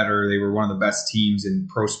Canadiens were better. They were one of the best teams in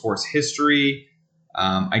pro sports history.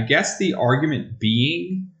 I guess the argument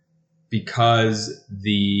being because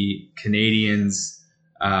the Canadiens,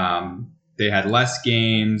 they had less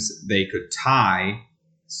games, they could tie.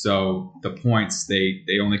 So the points, they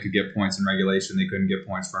only could get points in regulation. They couldn't get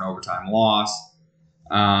points for an overtime loss.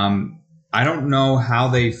 I don't know how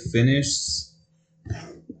they finished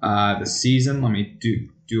the season. Let me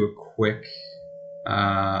do a quick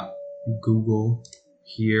Google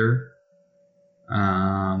here.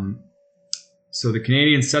 So the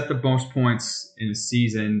Canadiens set the most points in a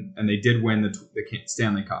season, and they did win the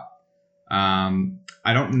Stanley Cup.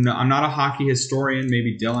 I don't know. I'm not a hockey historian.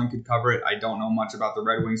 Maybe Dylan could cover it. I don't know much about the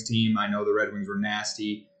Red Wings team. I know the Red Wings were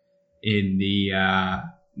nasty in the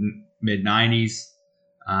mid-'90s.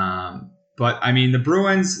 But, I mean, the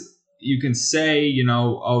Bruins, you can say,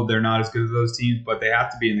 they're not as good as those teams, but they have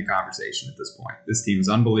to be in the conversation at this point. This team is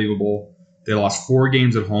unbelievable. They lost 4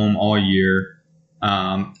 games at home all year.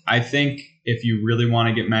 I think if you really want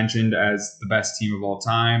to get mentioned as the best team of all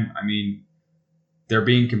time, I mean, they're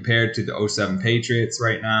being compared to the 2007 Patriots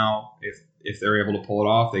right now. If they're able to pull it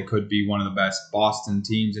off, they could be one of the best Boston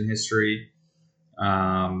teams in history.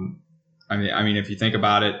 I mean, if you think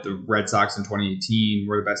about it, the Red Sox in 2018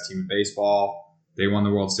 were the best team in baseball. They won the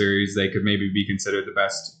World Series. They could maybe be considered the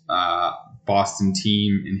best Boston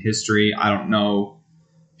team in history. I don't know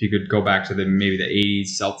if you could go back to maybe the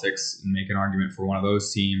 80s Celtics and make an argument for one of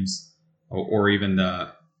those teams, or even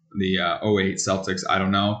the 08 Celtics. I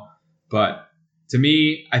don't know, but to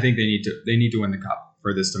me, I think they need to win the Cup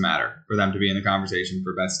for this to matter, for them to be in the conversation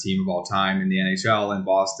for best team of all time in the NHL, in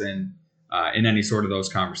Boston, in any sort of those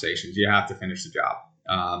conversations. You have to finish the job.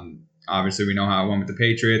 Obviously, we know how it went with the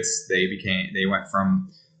Patriots. They went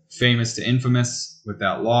from famous to infamous with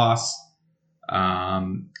that loss.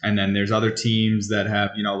 And then there's other teams that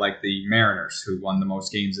have, like the Mariners, who won the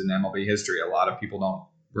most games in MLB history. A lot of people don't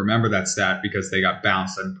remember that stat because they got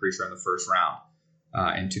bounced, I'm pretty sure, in the first round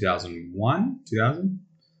in 2000.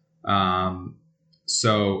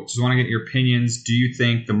 So just want to get your opinions. Do you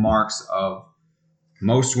think the marks of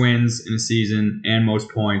most wins in a season and most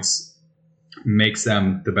points makes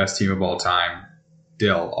them the best team of all time?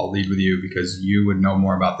 Dill, I'll lead with you because you would know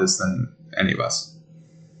more about this than any of us.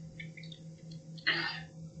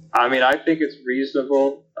 I mean, I think it's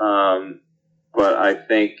reasonable, but I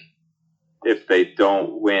think if they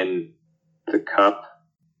don't win the Cup,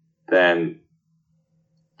 then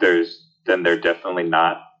they're definitely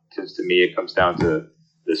not. Because to me, it comes down to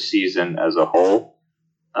the season as a whole.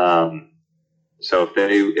 So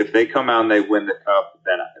if they come out and they win the Cup,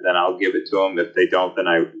 then I'll give it to them. If they don't, then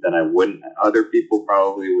I wouldn't. Other people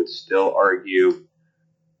probably would still argue,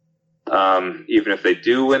 even if they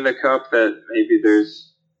do win the Cup, that maybe there's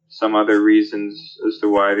some other reasons as to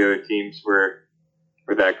why the other teams were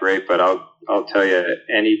that great. But I'll tell you,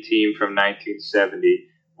 any team from 1970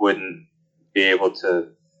 wouldn't be able to.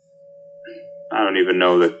 I don't even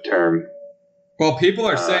know the term. Well, people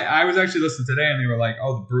are saying. I was actually listening today, and they were like,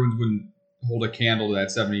 "Oh, the Bruins wouldn't hold a candle to that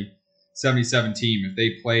 77 team. If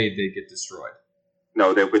they played, they'd get destroyed."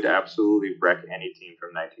 No, they would absolutely wreck any team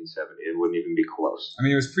from 1970. It wouldn't even be close. I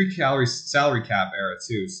mean, it was salary cap era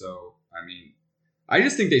too. So, I mean, I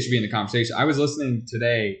just think they should be in the conversation. I was listening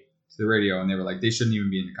today to the radio, and they were like, they shouldn't even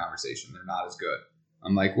be in the conversation. They're not as good.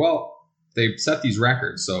 I'm like, well, they've set these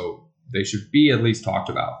records, so they should be at least talked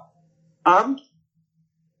about.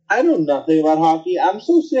 I know nothing about hockey. I'm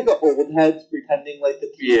so sick of old heads pretending like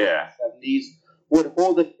the team in the 70s would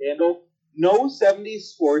hold a candle. No 70s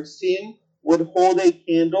sports team would hold a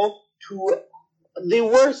candle to the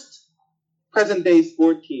worst present-day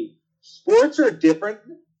sport team. Sports are different.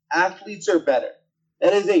 Athletes are better.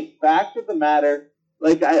 That is a fact of the matter.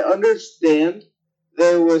 Like, I understand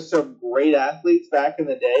there was some great athletes back in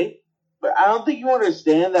the day, but I don't think you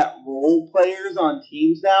understand that role players on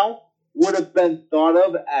teams now would have been thought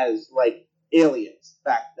of as like aliens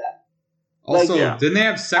back then. Also, Like, didn't they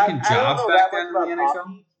have second I jobs don't know back that then much in the about NHL?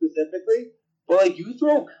 hockey specifically, but like you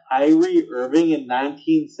throw Kyrie Irving in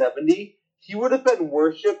 1970, he would have been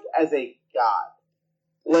worshipped as a god.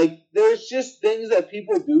 Like, there's just things that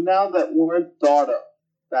people do now that weren't thought of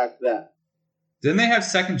back then. Didn't they have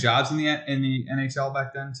second jobs in the NHL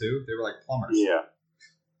back then too? They were like plumbers.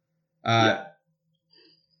 Yeah.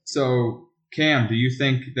 So, Cam, do you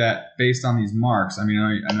think that based on these marks, I mean,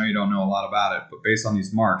 I know you don't know a lot about it, but based on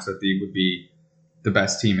these marks, that they would be the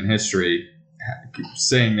best team in history,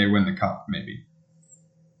 saying they win the cup, maybe?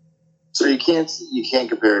 So you can't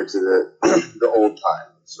compare it to the old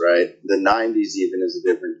times, right? The 90s even is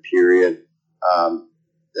a different period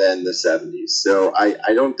than the 70s. So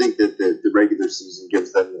I don't think that the regular season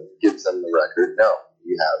gives them the record. No,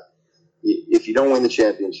 if you don't win the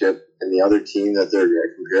championship and the other team that they're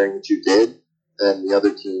comparing it to did, then the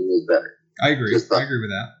other team is better. I agree. I agree with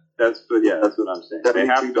that. That's what I'm saying. They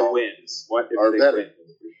have to win. What if are they better win?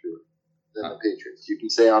 for sure than the Patriots? You can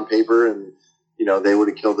say on paper, and they would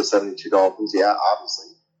have killed the 72 Dolphins. Yeah,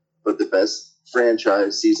 obviously, but the best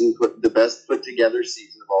franchise season, the best put together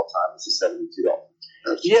season of all time is the 72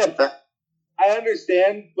 Dolphins. Yeah, I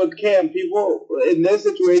understand, but Cam, people in this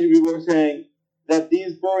situation, people are saying that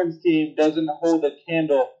these Bruins team doesn't hold a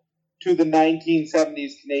candle to the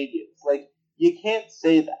 1970s Canadians. Like, you can't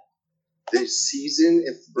say that. This season,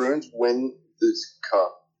 if the Bruins win this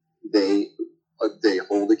cup, they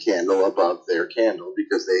hold a candle above their candle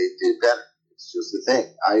because they did better. It's just a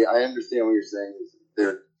thing. I understand what you're saying.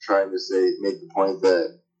 They're trying to make the point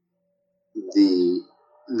that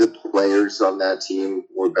the players on that team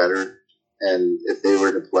were better, and if they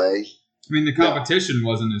were to play, I mean, the competition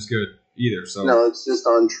wasn't as good either. So no, it's just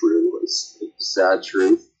untrue. It's sad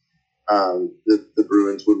truth. The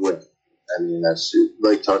Bruins would win. I mean, that's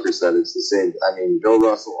like Tucker said. It's the same. I mean, Bill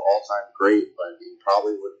Russell, all-time great, but he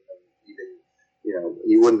probably wouldn't have even,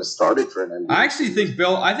 he wouldn't have started for an NBA. I actually think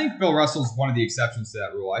Bill Russell's one of the exceptions to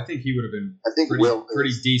that rule. I think he would have been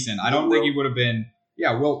pretty decent. I don't think he would have been.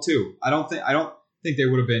 Yeah, Will too. I don't think they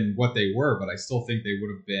would have been what they were, but I still think they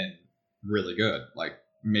would have been really good. Like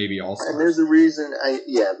maybe all-stars. And there's a reason.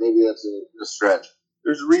 Maybe that's a stretch.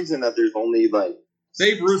 There's a reason that there's only like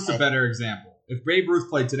Babe Ruth's a better example. If Babe Ruth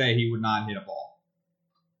played today, he would not hit a ball.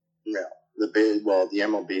 No, the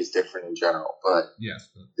MLB is different in general, but yes,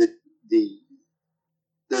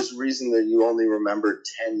 there's a reason that you only remember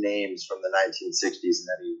 10 names from the 1960s in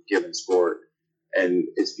any given sport, and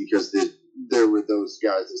it's because there were those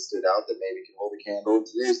guys that stood out that maybe can hold a candle in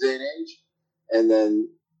today's day and age, and then,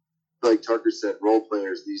 like Tucker said, role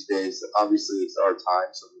players these days. Obviously, it's our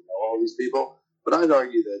time, so we know all these people, but I'd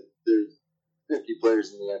argue that there's 50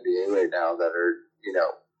 players in the NBA right now that are,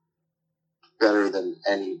 better than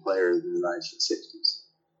any player in the 1960s.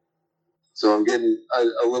 So I'm getting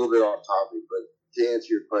a little bit off topic, but to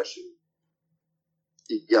answer your question,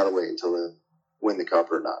 you got to wait until they win the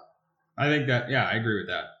cup or not. I think that, I agree with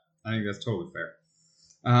that. I think that's totally fair.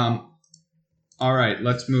 All right,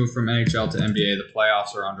 let's move from NHL to NBA. The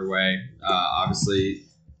playoffs are underway. Obviously,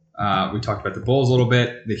 we talked about the Bulls a little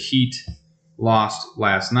bit. The Heat lost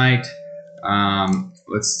last night.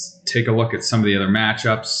 Let's take a look at some of the other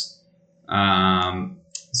matchups.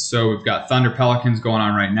 So we've got Thunder Pelicans going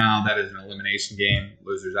on right now. That is an elimination game.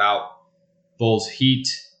 Losers out. Bulls Heat.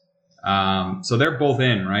 So they're both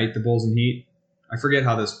in, right? The Bulls and Heat. I forget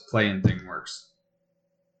how this play-in thing works.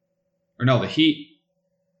 Or no, the Heat.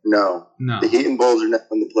 No. The Heat and Bulls are now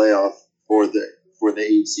in the playoff for the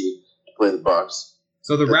 8 seed to play the Bucks.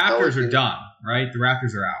 So the Raptors are done, right? The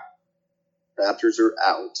Raptors are out. Raptors are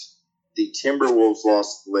out. The Timberwolves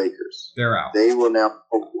lost to the Lakers. They're out. They will now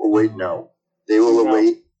await. No, they will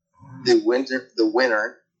await the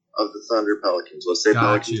winner of the Thunder Pelicans. Let's say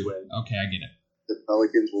Pelicans win. Okay, I get it. The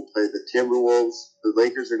Pelicans will play the Timberwolves. The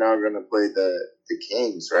Lakers are now going to play the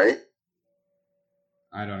Kings, right?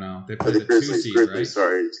 I don't know. They play the Grizzlies. 2 seed, right?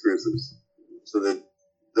 Sorry, it's Grizzlies. So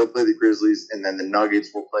they'll play the Grizzlies, and then the Nuggets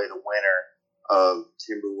will play the winner of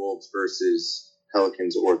Timberwolves versus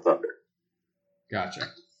Pelicans or Thunder. Gotcha.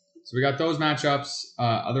 So we got those matchups.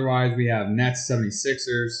 Otherwise, we have Nets,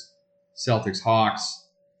 76ers, Celtics, Hawks,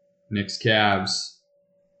 Knicks, Cavs,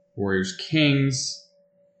 Warriors, Kings,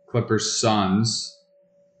 Clippers, Suns.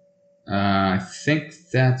 I think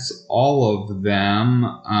that's all of them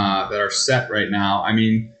that are set right now. I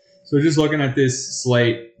mean, so just looking at this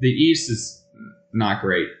slate, the East is not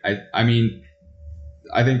great. I mean,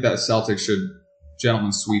 I think that Celtics should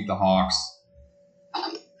gentlemen sweep the Hawks.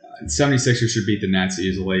 76ers should beat the Nets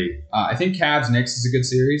easily. I think Cavs-Knicks is a good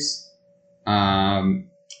series.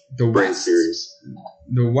 Great series.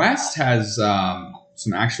 The West has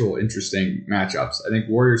some actual interesting matchups. I think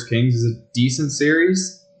Warriors-Kings is a decent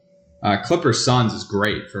series. Clippers-Suns is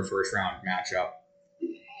great for a first-round matchup.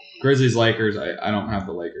 Grizzlies-Lakers, I don't have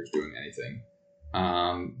the Lakers doing anything.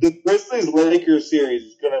 The Grizzlies-Lakers series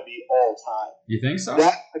is going to be all time. You think so?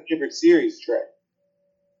 That's my favorite series, Trey.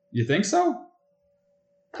 You think so?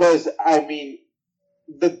 Because, I mean,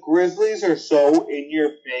 the Grizzlies are so in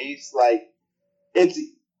your face. Like, it's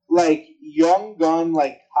like young gun,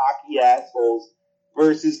 like cocky assholes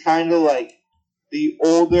versus kind of like the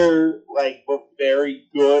older, like, but very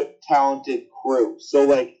good, talented crew. So,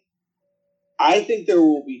 like, I think there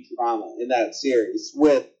will be drama in that series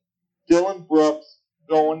with Dylan Brooks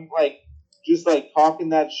going, like, just, like, talking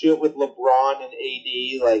that shit with LeBron and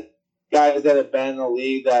AD, like, guys that have been in the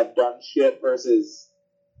league that have done shit versus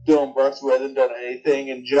Dylan Brooks who hasn't done anything,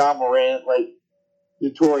 and John Morant, like,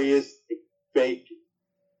 notorious fake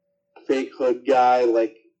hood guy,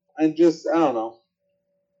 like, I don't know.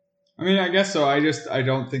 I mean, I guess so. I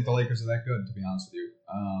don't think the Lakers are that good, to be honest with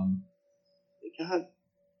you.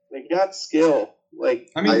 They got skill. Like,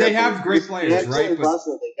 I mean, they have great players, right? But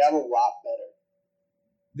Russell, they got a lot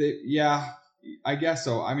better. Yeah, I guess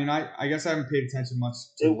so. I mean, I guess I haven't paid attention much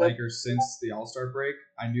to the Lakers since the All-Star break.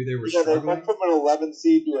 I knew they were struggling. They went from an 11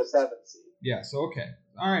 seed to a 7 seed. Yeah, so okay.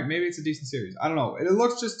 All right, maybe it's a decent series. I don't know. It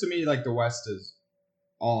looks just to me like the West is,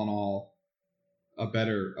 all in all, a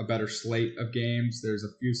better slate of games. There's a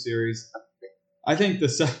few series. I think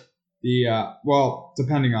well,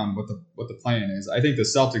 depending on what the plan is, I think the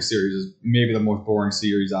Celtics series is maybe the most boring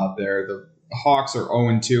series out there. The Hawks are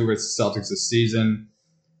 0-2 versus Celtics this season.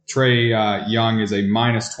 Trae Young is a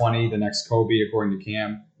 -20, the next Kobe, according to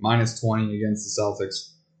Cam. -20 against the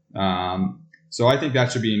Celtics. So I think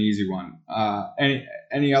that should be an easy one.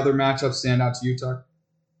 Any other matchups stand out to you, Tuck?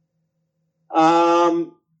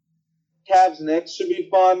 Cavs-Knicks should be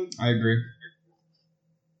fun. I agree.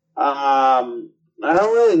 I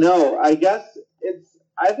don't really know. I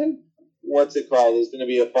think what's it called is going to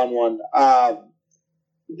be a fun one.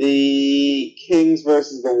 The Kings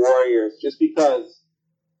versus the Warriors, just because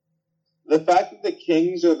the fact that the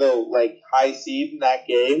Kings are the high seed in that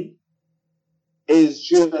game is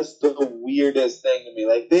just the weirdest thing to me.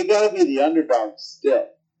 Like, they gotta be the underdogs still.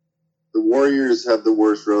 The Warriors have the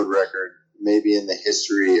worst road record maybe in the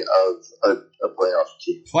history of a playoff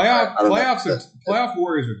team. Playoff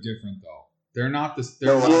Warriors are different though. They're not the.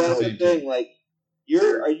 They're not that's the the same thing. team. Like,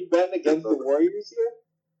 are you betting against the Warriors here?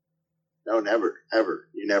 No, never, ever.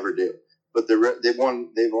 You never do. But they've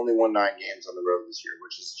only won 9 games on the road this year,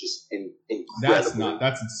 which is just incredible.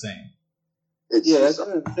 That's insane. That's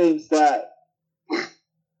an insane stat.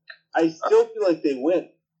 I still feel like they win.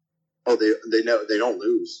 Oh, they know they don't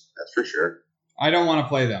lose. That's for sure. I don't want to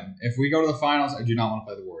play them. If we go to the finals, I do not want to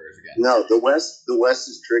play the Warriors again. No, the West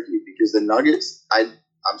is tricky because the Nuggets.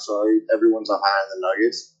 I'm sorry, everyone's on high on the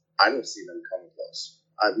Nuggets. I don't see them coming close.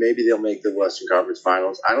 Maybe they'll make the Western Conference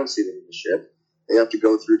Finals. I don't see them in the ship. They have to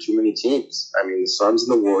go through too many teams. I mean, the Suns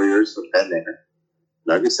and the Warriors have been there.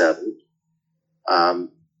 Nuggets haven't.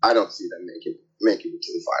 I don't see them making it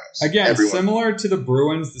to the finals. Again, similar to the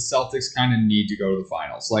Bruins, the Celtics kind of need to go to the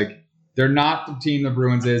finals. Like, they're not the team the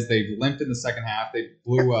Bruins is. They limped in the second half. They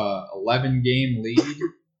blew a 11-game lead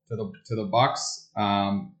to the Bucks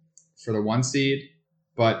for the 1 seed.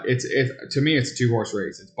 But to me, it's a 2-horse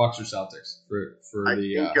race. It's Bucks or Celtics I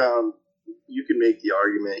think you can make the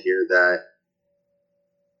argument here that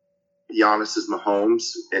Giannis is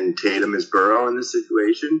Mahomes and Tatum is Burrow in this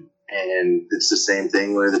situation. And it's the same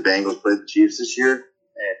thing where the Bengals played the Chiefs this year.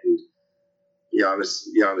 And Giannis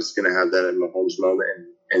is going to have that at Mahomes moment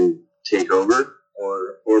and take over.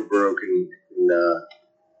 Or Burrow can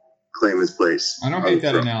claim his place. I don't hate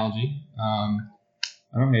that analogy.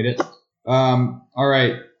 I don't hate it. All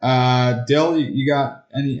right. Dill, you got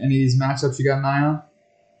any of these matchups you got an eye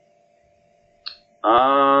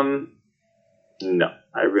on? No,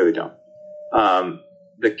 I really don't.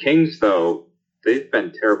 The Kings, though, they've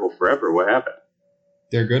been terrible forever. What happened?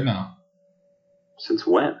 They're good now. Since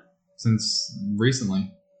when? Since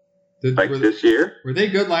recently. This year? Were they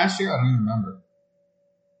good last year? I don't even remember.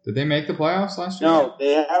 Did they make the playoffs last year? No,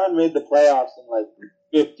 they haven't made the playoffs in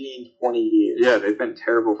 15, 20 years. Yeah, they've been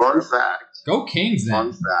terrible. Fun fact. Go Kings then.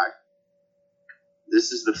 Fun fact.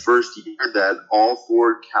 This is the first year that all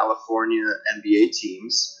 4 California NBA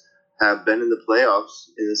teams have been in the playoffs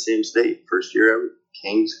in the same state. First year ever.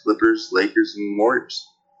 Kings, Clippers, Lakers, and Warriors.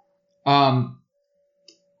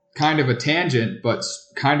 Kind of a tangent, but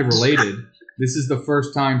kind of related. This is the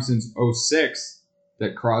first time since 2006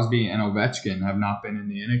 that Crosby and Ovechkin have not been in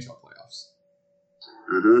the NHL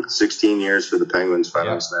playoffs. 16 years for the Penguins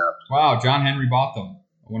finally snapped. Wow, John Henry bought them.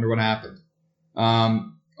 I wonder what happened.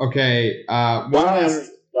 Okay. John Henry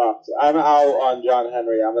sucks. I'm out on John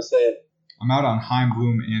Henry. I'm going to say it. I'm out on Chaim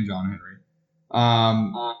Bloom and John Henry.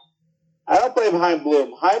 I don't blame Chaim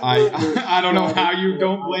Bloom. I don't know how you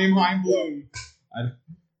don't blame Chaim Bloom.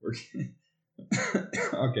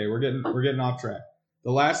 Okay, we're getting off track.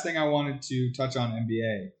 The last thing I wanted to touch on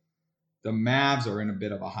NBA, the Mavs are in a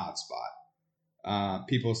bit of a hot spot.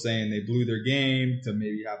 People saying they blew their game to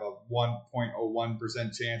maybe have a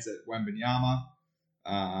 1.01% chance at Wembanyama.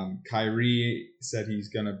 Kyrie said he's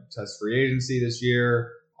going to test free agency this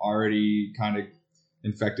year. Already kind of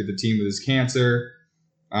infected the team with his cancer.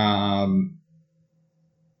 I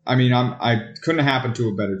couldn't have happened to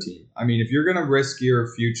a better team. I mean, if you're going to risk your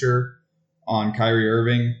future on Kyrie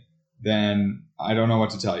Irving, then I don't know what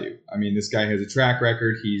to tell you. I mean, this guy has a track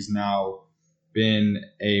record. He's now been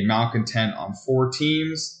a malcontent on 4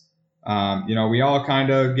 teams. We all kind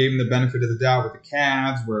of gave him the benefit of the doubt with the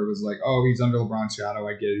Cavs, where it was like, oh, he's under LeBron's shadow.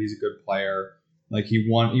 I get it. He's a good player. Like, he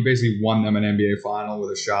basically won them an NBA final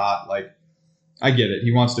with a shot. Like, I get it.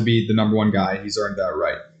 He wants to be the number one guy. He's earned that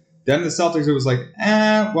right. Then the Celtics, it was like,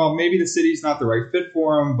 well, maybe the city's not the right fit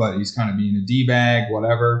for him, but he's kind of being a D-bag,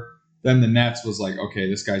 whatever. Then the Nets was like, okay,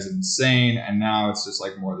 this guy's insane, and now it's just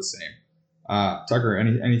like more of the same. Tucker,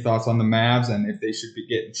 any thoughts on the Mavs and if they should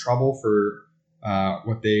get in trouble for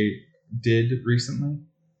what they did recently?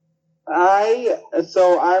 I'm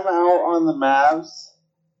out on the Mavs.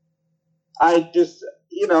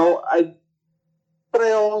 But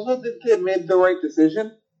I also think they made the right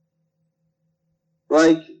decision.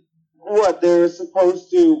 Like, what, they were supposed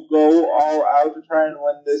to go all out to try and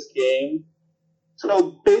win this game.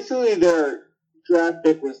 So basically their draft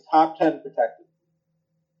pick was top 10 protected.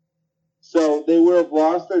 So they would have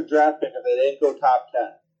lost their draft pick if they didn't go top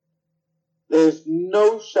 10. There's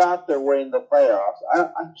no shot they're winning the playoffs.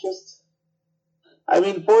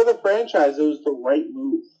 For the franchise, it was the right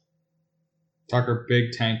move. Tucker,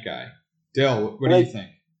 big tank guy. Dill, what do you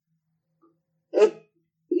think? If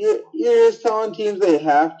you're just telling teams they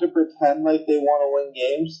have to pretend like they want to win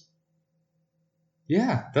games?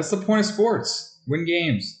 Yeah, that's the point of sports. Win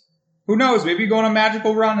games. Who knows? Maybe you go on a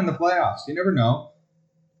magical run in the playoffs. You never know.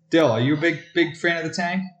 Dill, are you a big fan of the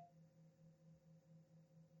tank?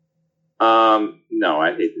 No,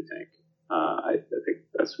 I hate the tank. I think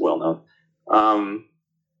that's well known.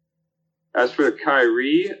 As for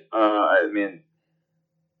Kyrie, I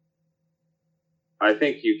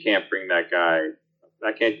think you can't bring that guy.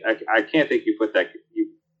 I can't think you put that.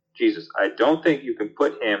 Jesus, I don't think you can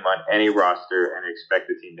put him on any roster and expect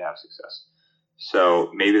the team to have success.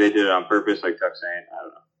 So maybe they did it on purpose, like Tuck's saying. I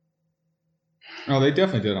don't know. Oh, they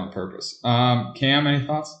definitely did it on purpose. Cam, any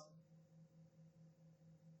thoughts?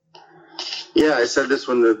 Yeah, I said this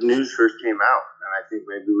when the news first came out, and I think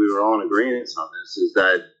maybe we were all in agreement on this, is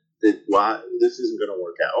that this isn't going to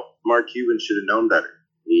work out. Mark Cuban should have known better.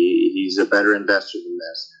 He's a better investor than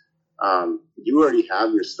this. You already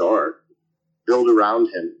have your star. Build around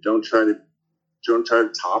him. Don't try to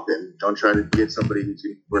top him. Don't try to get somebody who's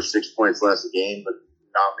going to score 6 points less a game, but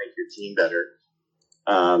not make your team better.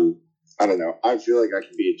 I don't know. I feel like I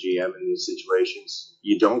can be a GM in these situations.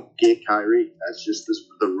 You don't get Kyrie. That's just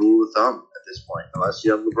the rule of thumb at this point. Unless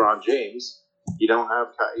you have LeBron James, you don't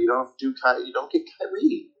get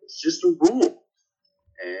Kyrie. It's just a rule.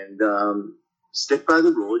 And stick by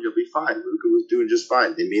the rule. You'll be fine. Luka was doing just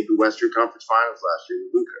fine. They made the Western Conference Finals last year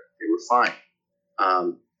with Luka. They were fine.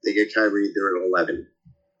 They get Kyrie. They're at 11.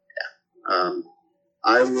 Yeah.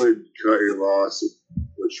 I would cut your loss,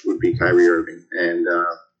 which would be Kyrie Irving, and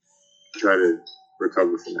try to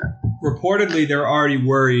recover from that. Reportedly, they're already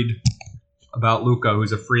worried about Luka,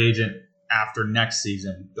 who's a free agent after next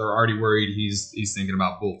season. They're already worried he's thinking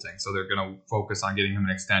about bolting, so they're going to focus on getting him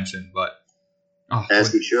an extension. But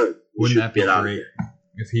as he should. Wouldn't that be great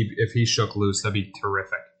if he shook loose? That'd be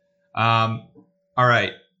terrific. All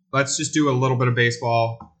right, let's just do a little bit of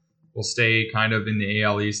baseball. We'll stay kind of in the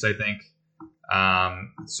AL East, I think.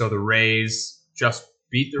 So the Rays just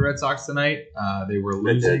beat the Red Sox tonight. They were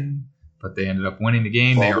losing, but they ended up winning the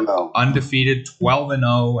game. They are undefeated,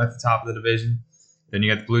 12-0 at the top of the division. Then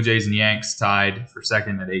you got the Blue Jays and Yanks tied for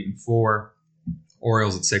second at 8-4,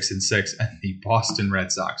 Orioles at 6-6, and the Boston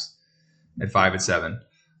Red Sox at 5-7.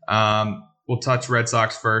 We'll touch Red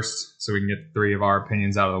Sox first, so we can get 3 of our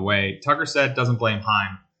opinions out of the way. Tucker said doesn't blame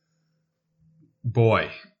Chaim. Boy,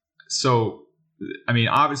 so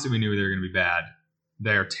obviously we knew they were going to be bad.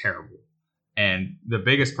 They are terrible, and the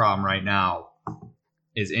biggest problem right now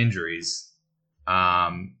is injuries.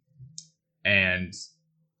 And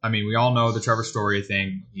I mean, we all know the Trevor Story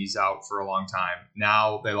thing. He's out for a long time.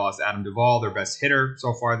 Now they lost Adam Duvall, their best hitter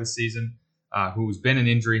so far this season, who's been an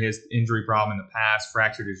injury problem in the past,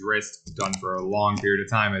 fractured his wrist, done for a long period of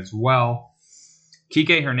time as well.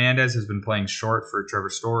 Kike Hernandez has been playing short for Trevor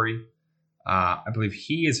Story. I believe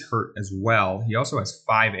he is hurt as well. He also has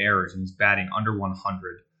 5 errors, and he's batting under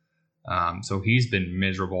 100. So he's been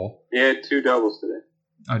miserable. He had 2 doubles today.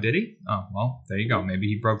 Oh, did he? Oh, well, there you go. Maybe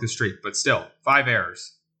he broke the streak. But still, 5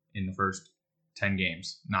 errors in the first 10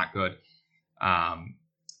 games. Not good.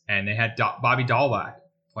 And they had Bobby Dahlback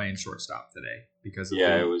playing shortstop today because of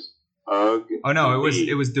it was ugly. Oh no,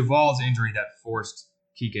 it was Duvall's injury that forced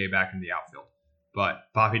Kike back in the outfield. But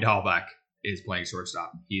Bobby Dahlback is playing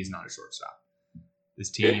shortstop. He is not a shortstop.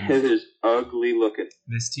 This team it is ugly looking.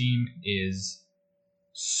 This team is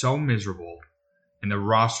so miserable. And the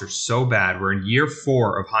roster's so bad. We're in year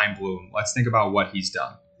 4 of Chaim Bloom. Let's think about what he's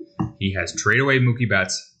done. He has traded away Mookie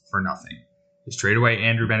Betts for nothing. He's traded away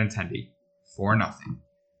Andrew Benintendi for nothing.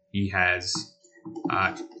 He has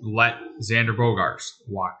let Xander Bogaerts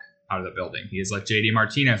walk out of the building. He has let JD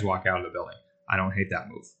Martinez walk out of the building. I don't hate that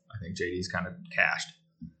move. I think JD's kind of cashed.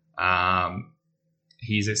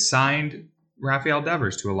 He's assigned Rafael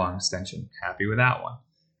Devers to a long extension. Happy with that one.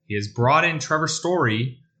 He has brought in Trevor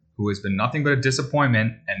Story, who has been nothing but a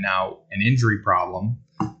disappointment and now an injury problem.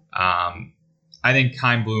 I think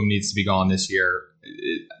Chaim Bloom needs to be gone this year.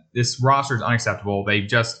 This roster is unacceptable.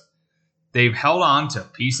 They've held on to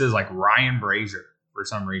pieces like Ryan Brazier for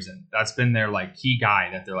some reason. That's been their like key guy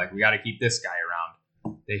that they're like, we got to keep this guy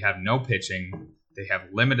around. They have no pitching. They have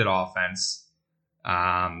limited offense.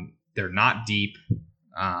 They're not deep.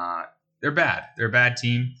 They're bad. They're a bad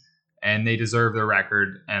team. And they deserve their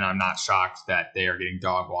record, and I'm not shocked that they are getting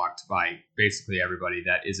dog-walked by basically everybody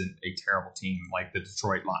that isn't a terrible team like the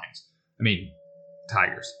Detroit Lions. I mean,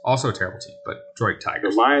 Tigers, also a terrible team, but Detroit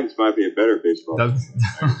Tigers. The Lions might be a better baseball team.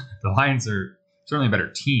 The Lions are certainly a better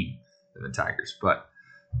team than the Tigers, but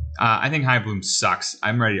I think Chaim Bloom sucks.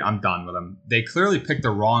 I'm done with him. They clearly picked the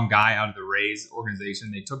wrong guy out of the Rays organization.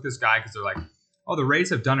 They took this guy because they're like, oh, the Rays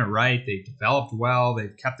have done it right. They've developed well.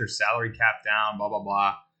 They've kept their salary cap down, blah, blah,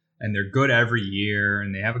 blah. And they're good every year,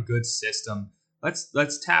 and they have a good system.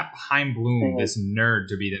 Let's tap Chaim Bloom, this nerd,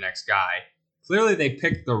 to be the next guy. Clearly, they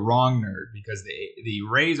picked the wrong nerd because the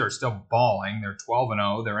Rays are still balling. They're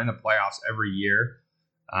 12-0. They're in the playoffs every year.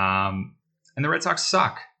 And the Red Sox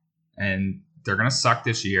suck. And they're going to suck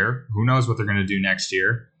this year. Who knows what they're going to do next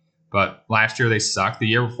year. But last year, they sucked. The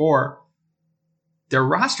year before, their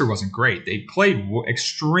roster wasn't great. They played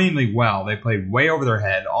extremely well. They played way over their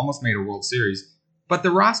head, almost made a World Series. But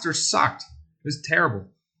the roster sucked. It was terrible.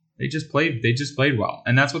 They just played well.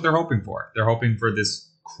 And that's what they're hoping for. They're hoping for this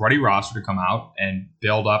cruddy roster to come out and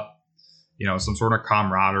build up, some sort of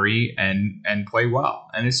camaraderie and play well.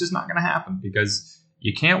 And it's just not going to happen because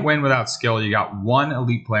you can't win without skill. You got one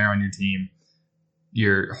elite player on your team.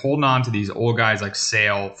 You're holding on to these old guys like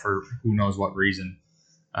Sale for who knows what reason.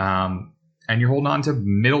 And you're holding on to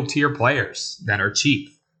middle tier players that are cheap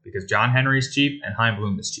because John Henry's cheap and Chaim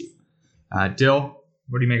Bloom is cheap. Dill,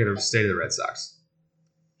 what do you make of the state of the Red Sox?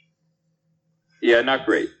 Yeah, not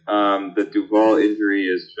great. The Duvall injury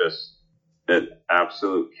is just an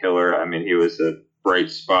absolute killer. I mean, he was a bright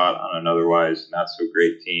spot on an otherwise not so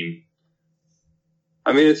great team.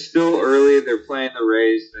 I mean, it's still early. They're playing the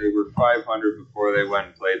Rays. They were 500 before they went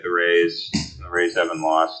and played the Rays. And the Rays haven't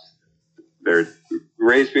lost. Their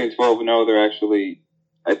Rays being 12-0, they're actually,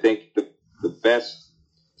 I think, the best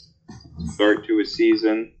start to a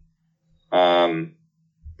season. I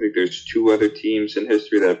think there's 2 other teams in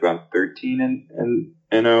history that have gone 13-0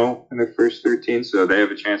 in their first 13, so they have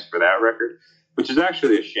a chance for that record, which is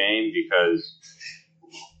actually a shame because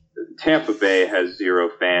Tampa Bay has 0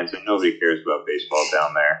 fans and nobody cares about baseball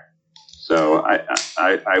down there. So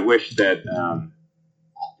I wish that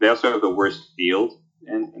they also have the worst field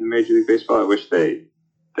in Major League Baseball. I wish they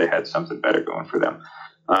had something better going for them,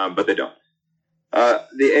 but they don't.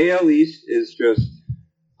 The AL East is just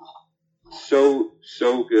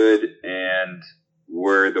so good, and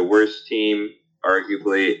we're the worst team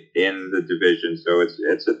arguably in the division, so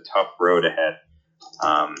it's a tough road ahead.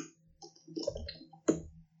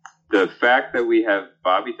 The fact that we have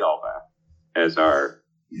Bobby Dahlback as our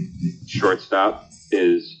shortstop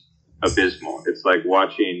is abysmal. It's like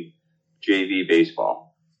watching JV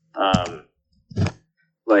baseball.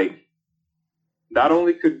 Not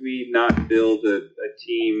only could we not build a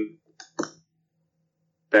team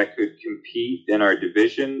that could compete in our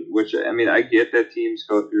division, which, I mean, I get that teams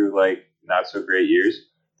go through not so great years,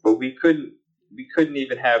 but we couldn't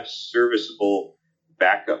even have serviceable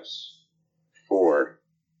backups for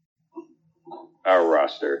our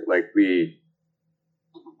roster. Like, we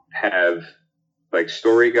have, like,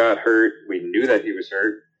 Story got hurt. We knew that he was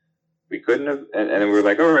hurt. We couldn't have, and then we were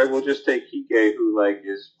like, all right, we'll just take Kike, who, like,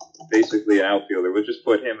 is basically an outfielder. We'll just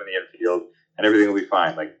put him in the infield, and everything will be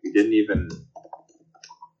fine. Like, we didn't even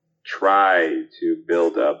try to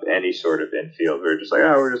build up any sort of infield. We were just like,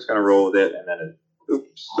 oh, we're just going to roll with it, and then,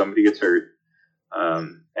 oops, somebody gets hurt.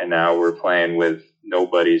 And now we're playing with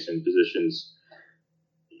nobodies in positions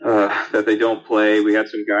that they don't play. We had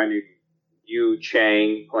some guy named Yu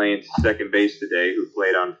Chang playing second base today who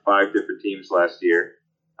played on 5 different teams last year.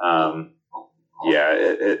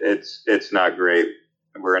 It's not great.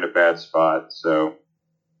 We're in a bad spot. So,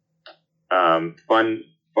 fun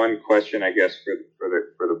question, I guess,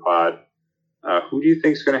 for the pod. Who do you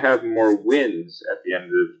think is going to have more wins at the end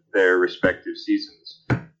of their respective seasons?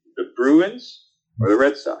 The Bruins or the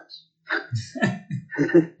Red Sox?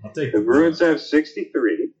 I'll take the Bruins have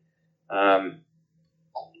 63. I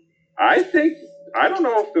don't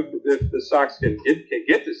know if the Sox can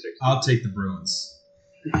get to 60. I'll take the Bruins.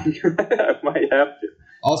 I might have to.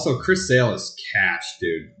 Also, Chris Sale is cash,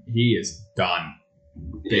 dude. He is done.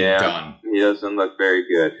 Done. He doesn't look very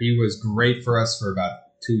good. He was great for us for about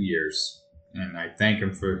 2 years, and I thank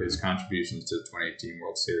him for his contributions to the 2018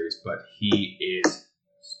 World Series, but he is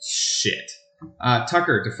shit.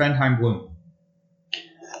 Tucker, defend Chaim Bloom.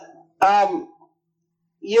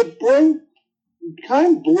 You bring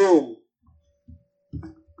Chaim Bloom,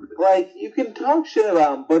 like, you can talk shit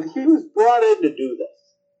about him, but he was brought in to do this.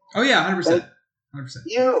 Oh yeah, 100%. 100%.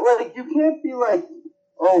 You can't be like,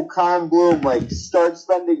 oh, Chaim Bloom, like, start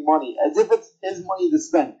spending money as if it's his money to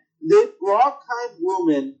spend. They brought Chaim Bloom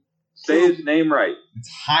in. Say his name right. It's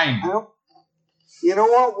Chaim. You know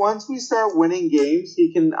what? Once we start winning games,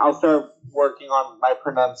 I'll start working on my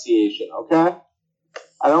pronunciation. Okay?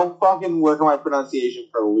 I don't fucking work on my pronunciation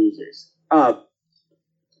for losers. But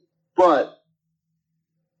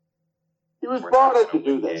he was brought in to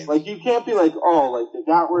do this. Like, you can't be like, oh, like, they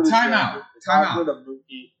got rid of Time out.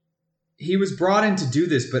 Mookie. He was brought in to do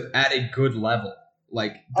this, but at a good level.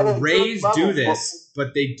 Like, the Rays do this,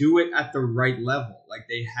 but they do it at the right level. Like,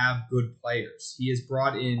 they have good players. He has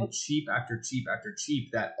brought in cheap after cheap after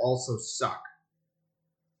cheap that also suck.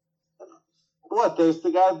 What? There's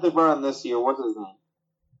the guy that they brought in this year. What's his name?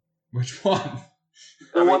 Which one?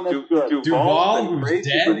 The one that's good. Duvall, who's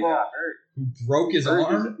dead, who broke his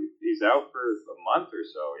arm. He's out for a month or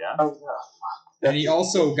so, yeah? Oh, yeah. And he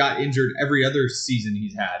also got injured every other season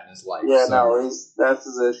he's had in his life. Yeah, so. No, that's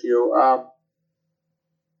his issue.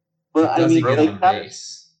 But I mean,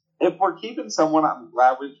 if we're keeping someone, I'm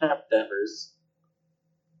glad we kept Devers.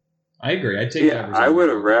 I agree. I'd take Devers. I would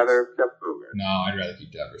have rather kept Bogart. No, I'd rather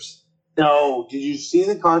keep Devers. No, did you see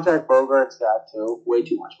the contract Bogart's got too? Way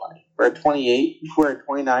too much money for a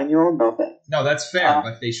 29-year-old. No thanks. No, that's fair,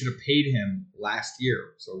 but they should have paid him last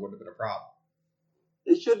year, so it wouldn't have been a problem.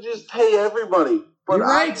 They should just pay everybody. But you're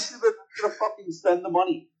right. They're gonna fucking spend the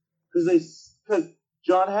money because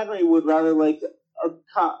John Henry would rather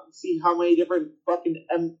see how many different fucking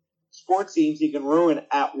sports teams he can ruin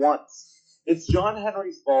at once. It's John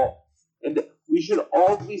Henry's fault, and we should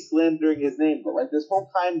all be slandering his name. But like this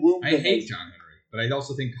whole Chaim Bloom thing, I hate John Henry, but I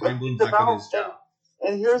also think Chaim Bloom's not good at his job.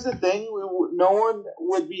 And here's the thing: no one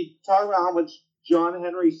would be talking about how much John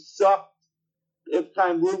Henry sucked if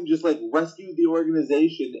Chaim Bloom just like rescued the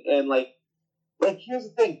organization. And like here's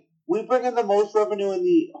the thing: we bring in the most revenue in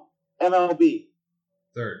the MLB.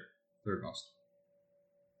 Third most.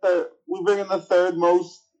 We bring in the third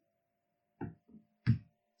most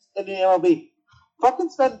in the MLB. Fucking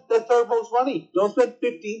spend the third most money. Don't spend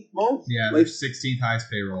 15th most. Yeah, they're 16th highest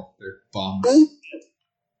payroll. They're bums.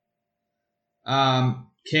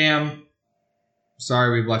 Cam,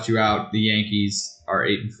 sorry we've left you out. The Yankees are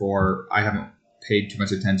 8-4. I haven't paid too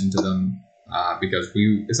much attention to them because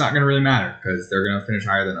it's not going to really matter because they're going to finish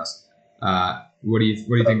higher than us. What do you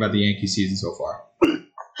think about the Yankee season so far?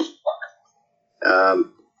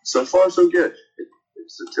 So far, so good.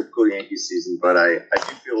 It's a typical Yankee season, but I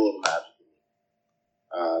do feel a little magical.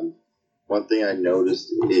 One thing I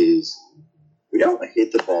noticed is we don't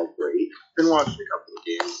hit the ball great. I've been watching a couple of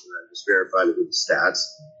games, and I just verified it with the stats.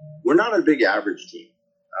 We're not a big average team.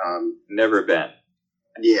 Never been.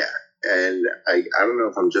 Yeah, and I don't know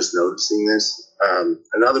if I'm just noticing this.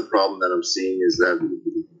 Another problem that I'm seeing is that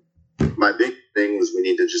my big thing was we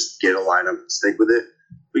need to just get a lineup and stick with it.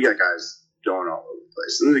 We got guys going all over the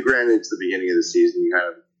place. And granted, it's the beginning of the season. You kind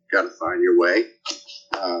of got to find your way.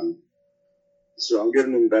 So I'm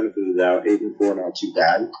giving them the benefit of the doubt. 8-4, not too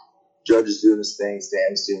bad. Judge is doing his thing.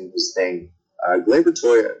 Stan's doing his thing. Gleyber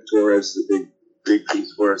Torres is a big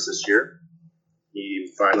piece for us this year.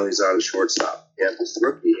 He finally is out of shortstop. He has this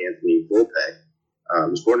rookie, Anthony Volpe.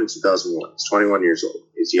 Was born in 2001. He's 21 years old.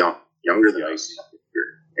 He's younger than us.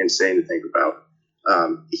 Insane to think about.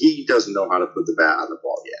 He doesn't know how to put the bat on the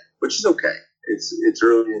ball yet, which is okay. It's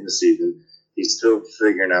early in the season. He's still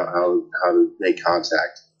figuring out how to make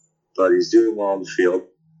contact, but he's doing well on the field.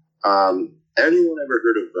 Anyone ever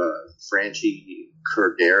heard of Franchi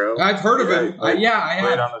Cordero? I've heard of him. I have.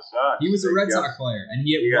 Played on the Sox. He was a Red Sox player, and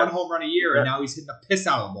he hit one home run a year, and now he's hitting the piss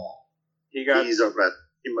out of the ball. He's our best.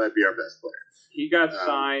 He might be our best player. He got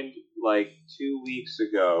signed like 2 weeks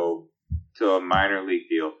ago to a minor league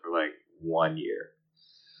deal for like 1 year.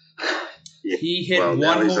 Yeah. He hit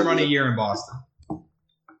one home run a year in Boston.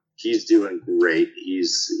 He's doing great.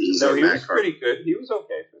 He's he was pretty good. He was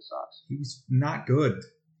okay for the Sox. He was not good.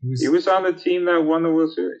 He was on the team that won the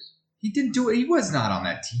World Series. He didn't do it. He was not on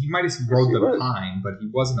that team. He might have rode the pine, but he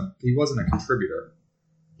wasn't a contributor.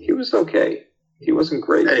 He was okay. He wasn't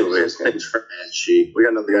great. Anyways, thanks for Franchi. We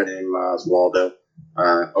got another guy named Oswaldo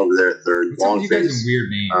over there at third. What's up with you guys in weird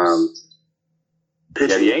names?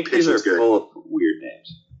 Pitching, the Yankees are good. full of weird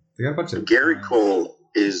names. They got a bunch of Garrett Cole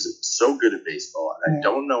is so good at baseball, and I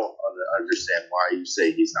don't understand why you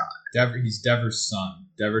say he's not. He's Devers' son.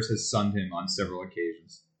 Devers has sunned him on several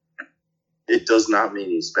occasions. It does not mean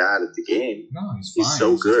he's bad at the game. No, he's fine. He's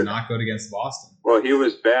so He's good. just not good against Boston. Well, he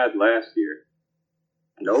was bad last year.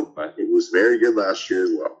 Nope, it was very good last year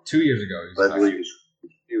as well. 2 years ago,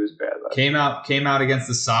 He was bad last year. Came out against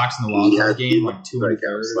the Sox in the wild card game, like 2 and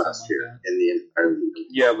 3 last year in the entire league.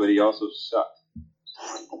 Yeah, but he also sucked.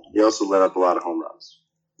 He also let up a lot of home runs.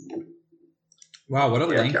 Wow, what a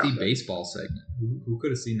lengthy baseball segment. Who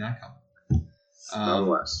could have seen that coming?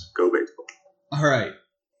 Nonetheless, go baseball. All right.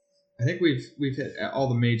 I think we've hit all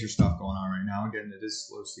the major stuff going on right now. Again, it is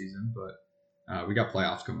slow season, but we got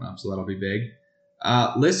playoffs coming up, so that'll be big.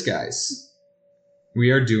 List, guys. We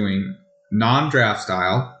are doing non-draft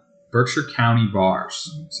style Berkshire County bars.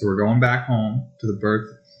 So we're going back home to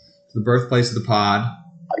the birthplace of the pod.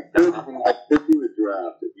 I could do a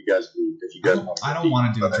draft if you guys want. I don't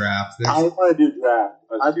want to do a draft. I want to do draft.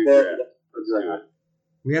 Let's do draft.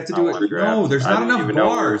 We have to do it. No, there's not enough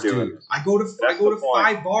bars, dude. I go to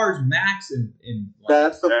 5 bars max in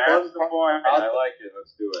That's the point. I like it.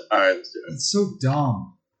 Let's do it. All right, let's do it. It's so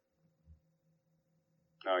dumb.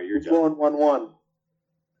 No, you're Which one? 1-1.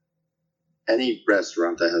 Any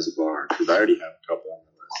restaurant that has a bar, because I already have a couple on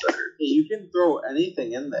the list. You can throw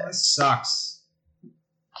anything in there. That sucks.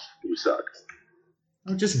 You suck.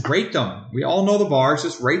 No, just rate them. We all know the bars.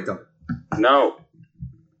 Just rate them. No.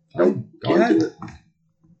 Nope. Go ahead. Do it.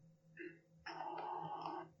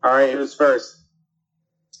 All right, who's first?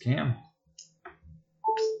 It's Cam.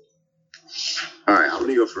 All right, I'm going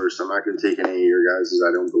to go first. I'm not going to take any of your guys'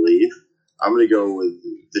 I don't believe. I'm going to go with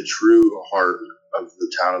the true heart of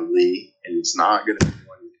the town of Lee, and it's not going to be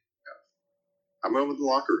one. I'm going with the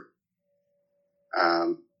locker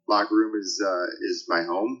room. Locker room is my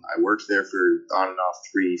home. I worked there for on and off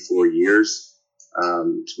 3-4 years.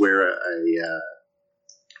 It's where I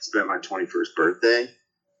spent my 21st birthday.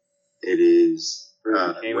 It is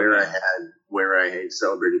where I had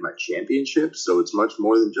celebrated my championship. So it's much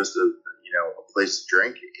more than just a place to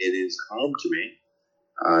drink. It is home to me.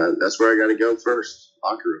 That's where I got to go first.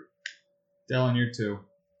 Locker room. Dylan, you're 2.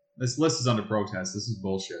 This list is under protest. This is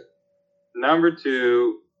bullshit. Number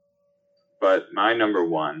 2, but my number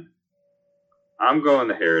 1. I'm going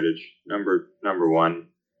the Heritage. Number 1.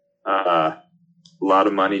 A lot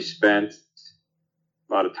of money spent.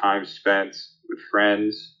 A lot of time spent with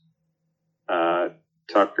friends.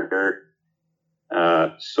 Tucker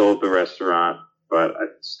sold the restaurant, but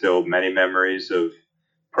still many memories of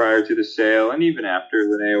prior to the sale and even after.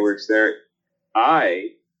 Linnea works there. I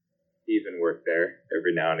even work there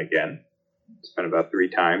every now and again. Spent about 3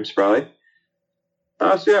 times probably.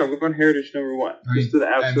 So yeah, we're going Heritage number 1. Just to the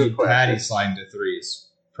absolute classic. Patty sliding to 3 is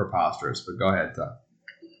preposterous, but go ahead, Doug.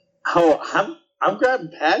 Oh, I'm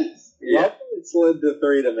grabbing Patty's. Yeah. Love it slid to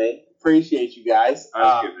 3 to me. Appreciate you guys. I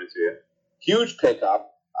was giving it to you. Huge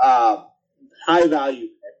pickup. High value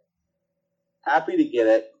pick. Happy to get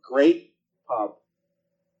it. Great pub.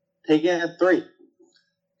 Taking it at 3.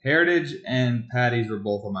 Heritage and Patty's were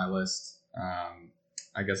both on my list.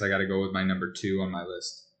 I guess I got to go with my number 2 on my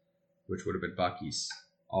list, which would have been Buc-ee's.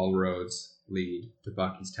 All roads lead to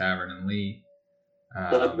Buc-ee's Tavern in Lee.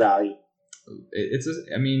 Good value. Is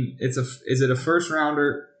it a first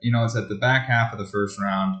rounder? It's at the back half of the first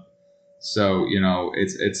round. So,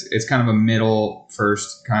 it's kind of a middle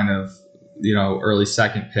first kind of, early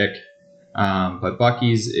second pick. But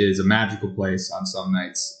Buc-ee's is a magical place on some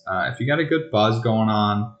nights. If you got a good buzz going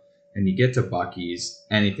on and you get to Buc-ee's,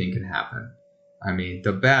 anything can happen. I mean,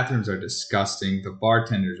 the bathrooms are disgusting. The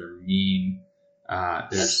bartenders are mean.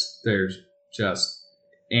 There's just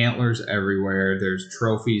antlers everywhere. There's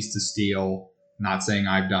trophies to steal. Not saying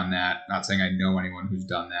I've done that. Not saying I know anyone who's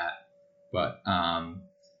done that. But I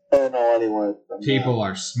don't know anyone. people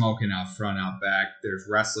are smoking out front, out back. There's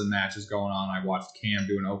wrestling matches going on. I watched Cam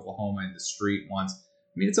do an Oklahoma in the street once.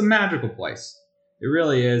 I mean, it's a magical place. It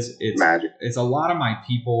really is. It's Magic. It's a lot of my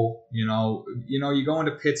people. You go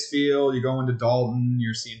into Pittsfield, you go into Dalton,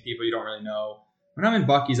 you're seeing people you don't really know. When I'm in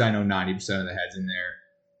Buc-ee's, I know 90% of the heads in there.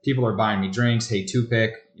 People are buying me drinks. Hey,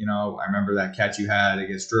 2-pick. I remember that catch you had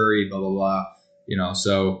against Drury. Blah blah blah.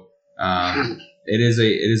 So it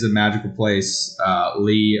is a magical place.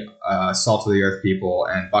 Lee, salt of the earth people,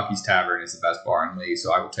 and Buc-ee's Tavern is the best bar in Lee.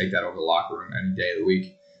 So I will take that over the locker room any day of the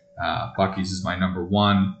week. Buc-ee's is my number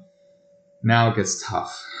one. Now it gets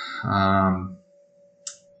tough. I'm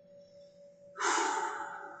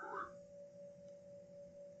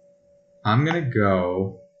going to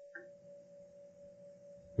go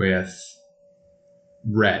with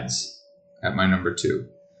Reds at my number 2.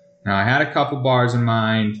 Now, I had a couple bars in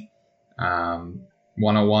mind.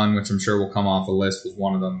 101, which I'm sure will come off the list, was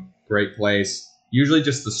one of them. Great place. Usually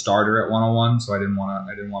just the starter at 101, so I didn't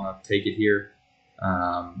want to take it here.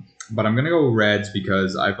 But I'm going to go Reds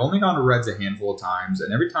because I've only gone to Reds a handful of times,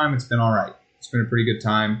 and every time it's been all right. It's been a pretty good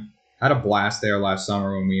time. Had a blast there last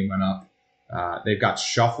summer when we went up. They've got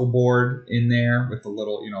shuffleboard in there with the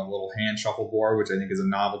little hand shuffleboard, which I think is a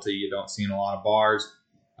novelty you don't see in a lot of bars.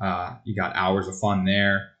 You got hours of fun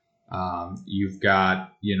there. You've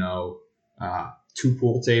got, 2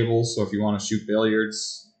 pool tables, so if you want to shoot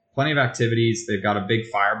billiards, plenty of activities. They've got a big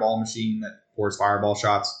fireball machine that pours fireball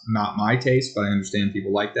shots. Not my taste, but I understand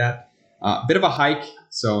people like that. Bit of a hike,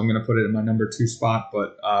 so I'm going to put it in my number 2 spot,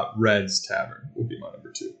 but Red's Tavern will be my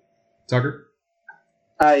number 2. Tucker?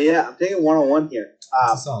 Yeah, I'm taking 101 here.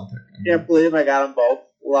 That's a solid pick. Can't believe I got them both.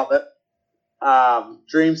 Love it.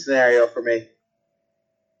 Dream scenario for me.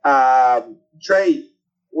 Trey,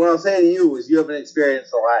 what I'll say to you is you haven't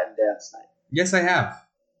experienced the Latin dance night. Yes, I have.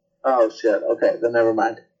 Oh, shit. Okay, then never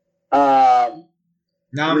mind. Now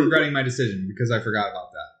I'm regretting my decision because I forgot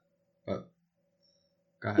about that. But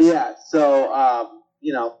go ahead. Yeah, so,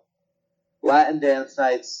 Latin dance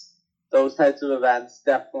nights, those types of events,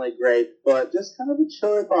 definitely great. But just kind of a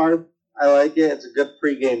chiller bar. I like it. It's a good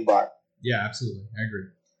pregame bar. Yeah, absolutely. I agree.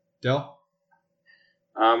 Del?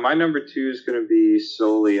 My number 2 is going to be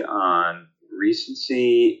solely on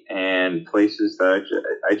recency and places that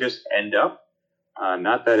I just end up.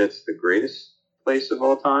 Not that it's the greatest place of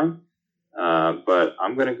all time, but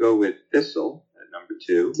I'm going to go with Thistle at number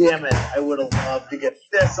 2. Damn it. I would have loved to get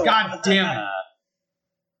Thistle. God damn it.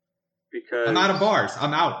 Because I'm out of bars.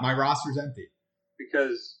 I'm out. My roster's empty.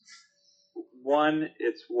 Because, one,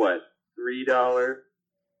 it's what? $3?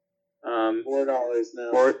 $4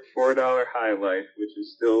 now. $4 High Life, which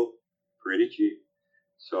is still pretty cheap.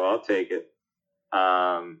 So I'll take it.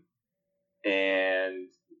 And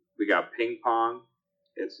we got ping pong.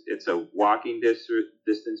 It's a walking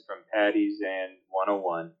distance from Patty's and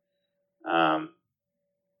 101.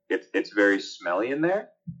 It's very smelly in there,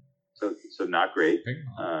 so not great. Ping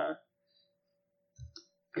pong.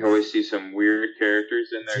 You always see some weird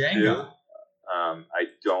characters in there Jenga. too. I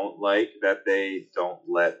don't like that they don't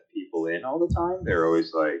let people in all the time. They're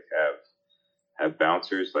always like have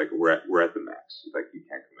bouncers like we're at the max, like you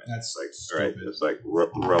can't come in. That's like stupid. all right, just like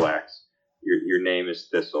relax. Your name is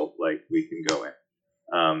Thistle, like we can go in.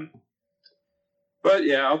 But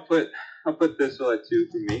yeah, I'll put Thistle at 2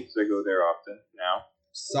 for me because I go there often now.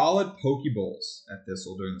 Solid poke bowls at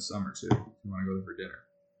Thistle during the summer too. If you want to go there for dinner,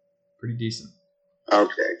 pretty decent.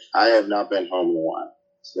 Okay, I have not been home in a while,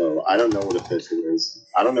 so I don't know what a Thistle is.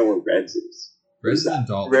 I don't know where Reds is. Reds is in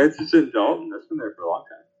Dalton. Reds is in Dalton. That's been there for a long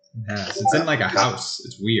time. Yes, it's in like a house.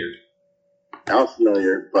 It's weird. Not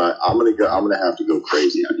familiar, but I'm gonna have to go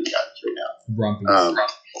crazy on you guys right now. Rumpies.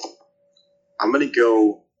 I'm gonna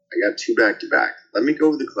go. I got 2 back to back. Let me go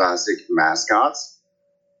with the classic mascots.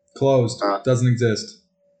 Closed. Doesn't exist.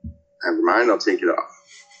 Never mind. I'll take it off.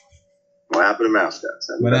 What happened to mascots?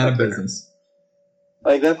 Went out of business.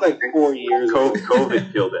 Like, that's like 4 years ago.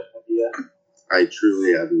 COVID killed it. Yeah. I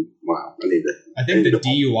truly haven't. Wow. I need to. I think the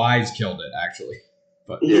DUIs killed it actually.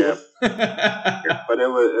 But Yeah, but it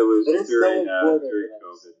was It's during so important.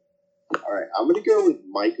 COVID. All right. I'm gonna go with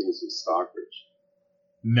Michael's in Stockbridge.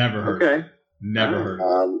 Never heard. Okay. Never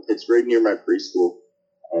heard. It's right near my preschool.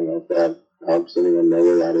 I don't know if that helps anyone know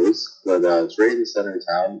where that is, but it's right in the center of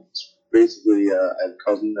town. It's basically I have a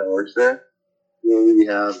cousin that works there. We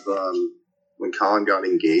have when Colin got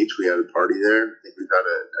engaged, we had a party there. I think we got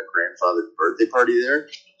a grandfather's birthday party there.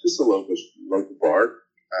 Just a local bar.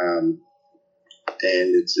 And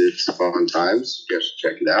it's fun times. You guys should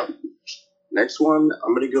check it out. Next one,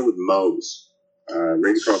 I'm going to go with Moe's.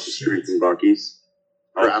 Right across the street from Bucky's.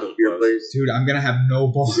 Craft beer place. Dude, I'm going to have no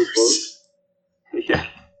bars. Yeah.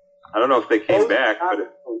 I don't know if they came back, but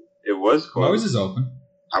it was closed. Moe's is open.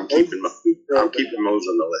 I'm keeping Moe's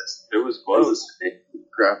on the list. It was closed.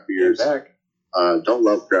 Craft beers. Back. Don't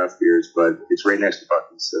love craft beers, but it's right next to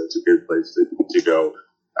Bucky's, so it's a good place to go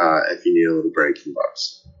if you need a little break from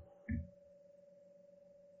Bucks.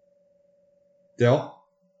 Dill?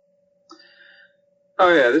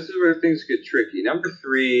 Oh, yeah, this is where things get tricky. Number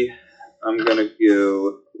 3, I'm going to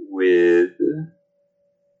go with...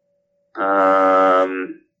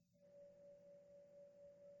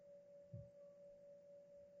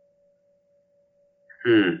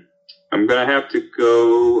 I'm going to have to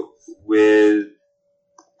go with...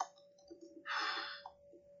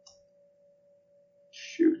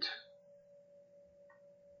 Shoot.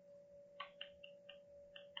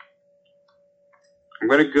 I'm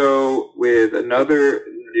going to go with another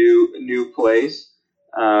new place.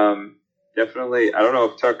 Definitely, I don't know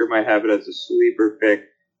if Tucker might have it as a sleeper pick.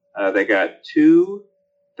 They got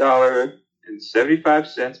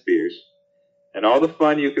 $2.75 beers and all the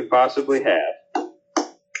fun you can possibly have.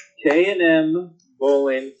 K&M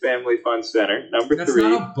Bowling Family Fun Center, number 3. That's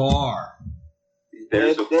not a bar.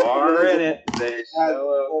 There's a bar in it. They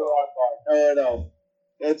No.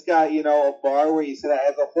 It's got, a bar where you sit at. It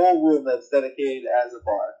has a whole room that's dedicated as a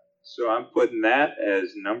bar. So I'm putting that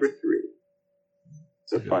as number 3.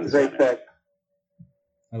 It's a fun Great center. pick.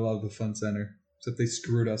 I love the Fun Center. Except they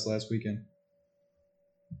screwed us last weekend.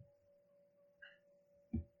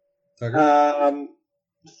 Tucker?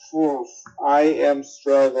 I am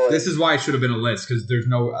struggling. This is why it should have been a list, because there's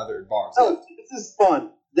no other bars. Oh, this is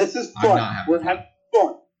fun. I'm not having We're having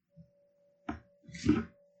fun.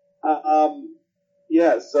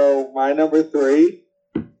 Yeah, so my number 3,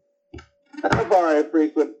 not a bar I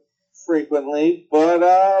frequently, but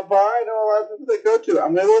a bar I know a lot of people that go to.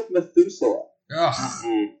 I'm going to go with Methuselah. Ugh.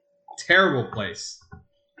 Terrible place.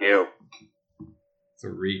 Ew. It's a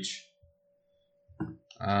reach.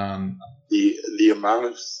 The amount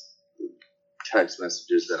of text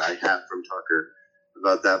messages that I have from Tucker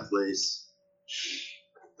about that place,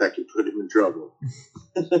 that could put him in trouble.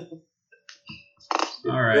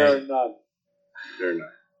 All right. There are none. They're not.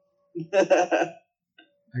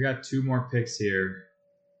 I got 2 more picks here.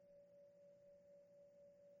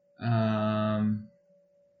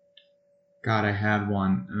 God, I had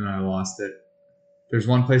one and then I lost it. There's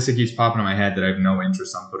one place that keeps popping in my head that I have no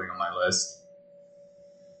interest on putting on my list.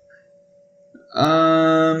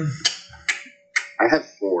 I have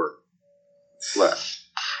 4 left.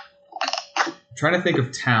 I'm trying to think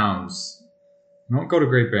of towns. Don't go to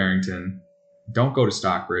Great Barrington. Don't go to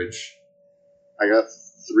Stockbridge. I got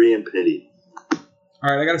 3 in pity. All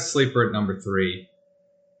right, I got a sleeper at number 3.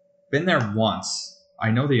 Been there once. I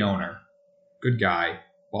know the owner. Good guy.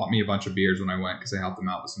 Bought me a bunch of beers when I went because I helped him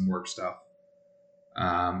out with some work stuff.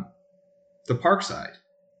 The Parkside.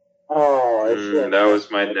 Oh, I should. That was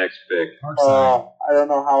my next pick. Parkside. I don't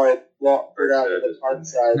know how I forgot the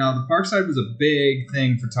Parkside. Now, the Parkside was a big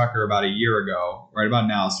thing for Tucker about a year ago. Right about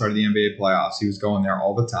now, started the NBA playoffs. He was going there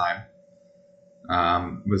all the time.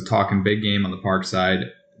 Was talking big game on the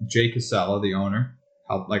Parkside. Jay Casella, the owner,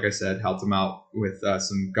 helped him out with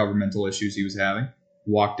some governmental issues he was having.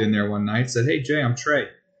 Walked in there one night, said, "Hey, Jay, I'm Trey.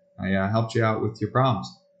 I helped you out with your problems."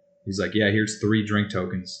 He's like, "Yeah, here's 3 drink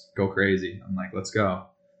tokens. Go crazy." I'm like, "Let's go."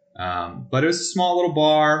 But it was a small little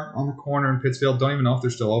bar on the corner in Pittsfield. Don't even know if they're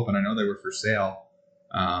still open. I know they were for sale.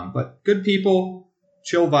 But good people,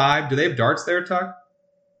 chill vibe. Do they have darts there, Tuck?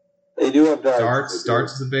 They do have darts.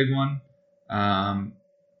 Darts is a big one. And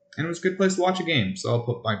it was a good place to watch a game. So I'll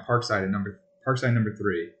put my Parkside number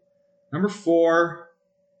 3. Number 4.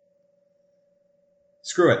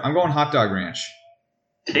 Screw it. I'm going Hot Dog Ranch.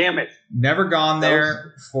 Damn it. Never gone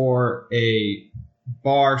there for a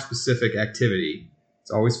bar-specific activity.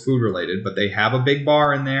 It's always food-related, but they have a big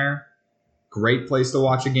bar in there. Great place to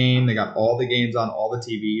watch a game. They got all the games on all the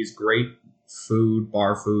TVs. Great food,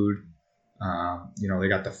 bar food. They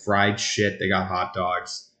got the fried shit. They got hot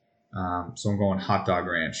dogs. So I'm going Hot Dog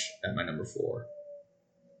Ranch at my number 4.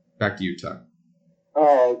 Back to you, Tuck.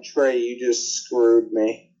 Oh, Trey, you just screwed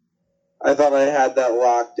me. I thought I had that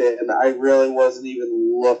locked in. I really wasn't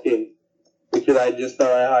even looking because I just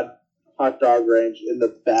thought I had Hot Dog Ranch in the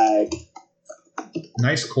bag.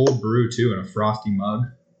 Nice cold brew, too, in a frosty mug.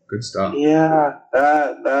 Good stuff. Yeah,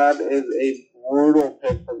 that is a brutal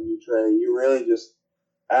pick from you, Trey. You really just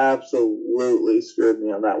absolutely screwed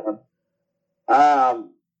me on that one.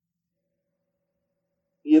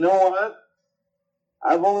 You know what?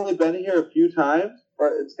 I've only been here a few times,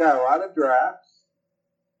 but it's got a lot of drafts.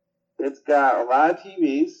 It's got a lot of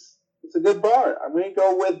TVs. It's a good bar. I'm going to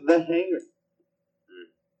go with the Hangar.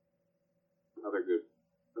 Another good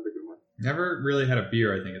one. Never really had a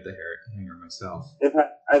beer, I think, at the Hangar myself.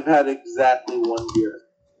 I've had exactly one beer.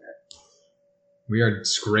 We are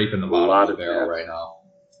scraping the A bottom lot of the of barrel that. right now.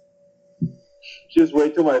 Just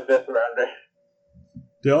wait till my 5th rounder.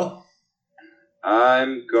 Dill?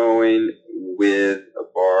 I'm going with a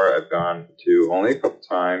bar I've gone to only a couple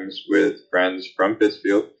times with friends from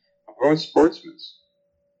Pittsfield. I'm going Sportsman's.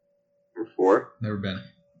 Number 4. Never been.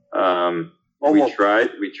 We Almost. tried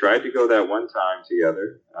to go that one time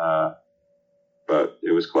together, but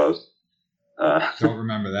it was closed. Don't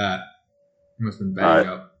remember that. You must have been banged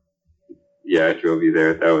up. Yeah, I drove you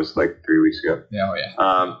there. That was like 3 weeks ago. Yeah, oh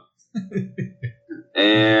yeah.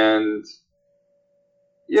 And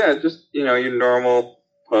yeah, just your normal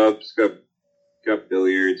pubs got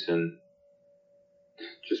billiards and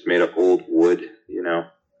just made of old wood.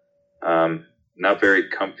 Not very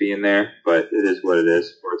comfy in there, but it is what it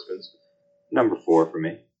is. Sportsman's number 4 for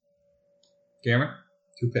me. Cameron?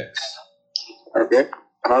 2 picks. Okay.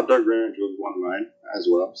 Hot Dog Ranch was one of mine as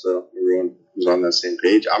well, so everyone was on that same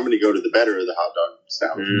page. I'm going to go to the better of the hot dog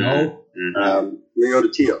establishment. No. I'm going to go to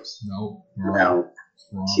Tio's. No. Wrong. Now,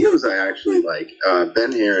 Wrong. Tio's I actually like.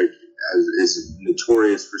 Ben Herrick is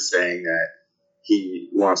notorious for saying that he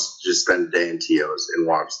wants to just spend a day in Tio's and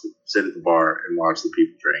sit at the bar and watch the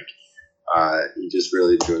people drink. He just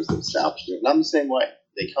really enjoys the establishment. And I'm the same way.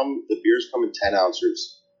 The beers come in 10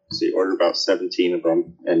 ounces, so you order about 17 of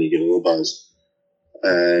them, and you get a little buzz.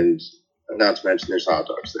 And not to mention there's hot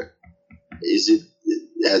dogs there.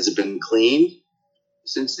 Has it been cleaned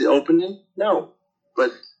since the opening? No.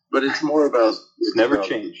 But it's more about... It's never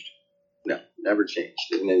changed. No, never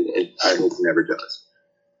changed. And I hope it never does.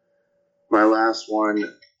 My last one...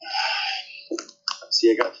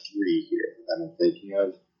 See, I got 3 here that I'm thinking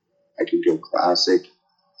of. I could go classic.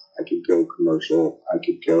 I could go commercial. I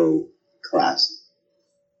could go classic.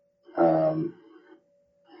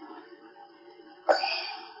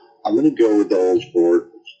 I'm going to go with the Old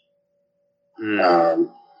Fort.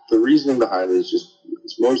 The reasoning behind it is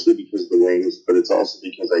it's mostly because of the wings, but it's also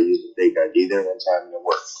because I used a fake ID there one time and it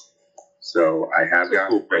worked. So I have That's a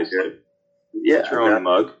gotten cool place, there. too. Yeah, Get your own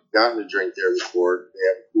mug. gotten a drink there before. They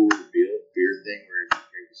have a cool beer thing where you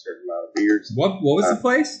drink a certain amount of beers. What was the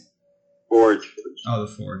place? Forge. Oh,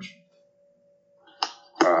 the Forge.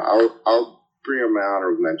 I'll bring up my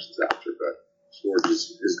honorable mentions after, but Forge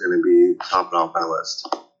is going to be topping off my list.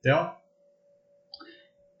 Dill?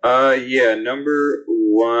 Yeah, number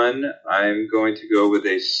 1, I'm going to go with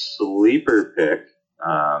a sleeper pick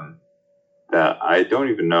that I don't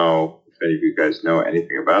even know if any of you guys know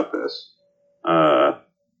anything about this.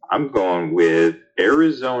 I'm going with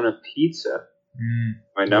Arizona Pizza,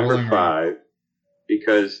 my number Rolling 5,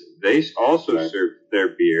 because they also Right. serve their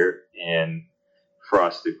beer in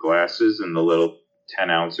frosted glasses in the little 10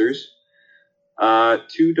 ouncers.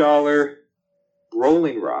 $2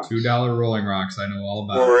 Rolling Rocks. $2 Rolling Rocks. I know all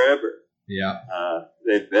about it. Forever. Yeah.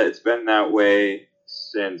 It's been that way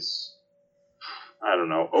since, I don't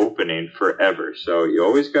know, opening forever. So you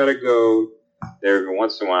always got to go there every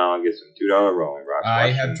once in a while and get some $2 Rolling Rocks. I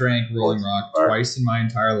Watch have them. drank Rolling Rock Bar. twice in my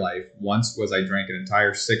entire life. Once was I drank an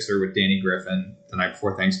entire sixer with Danny Griffin the night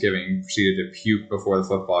before Thanksgiving, proceeded to puke before the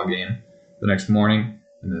football game the next morning,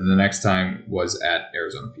 and then the next time was at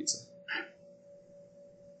Arizona Pizza.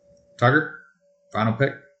 Tucker, final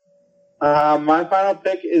pick? My final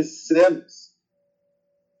pick is Sims.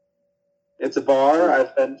 It's a bar.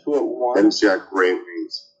 I've been to it once. Them's got great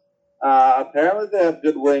wings. Apparently they have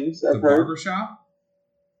good wings. The I've heard. barber shop?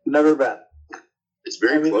 Never been. It's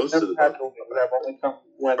very close to never the had the wings. I've only come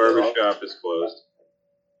when Barbershop is closed.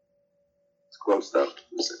 It's close though.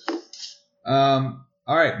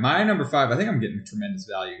 All right, my number 5. I think I'm getting tremendous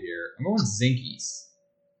value here. I'm going Zinkies.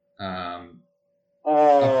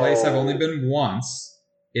 A place I've only been once.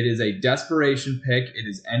 It is a desperation pick. It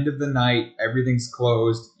is end of the night. Everything's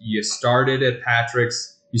closed. You started at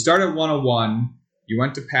Patrick's. You started at 101. You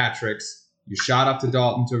went to Patrick's. You shot up to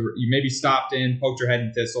Dalton. You maybe stopped in, poked your head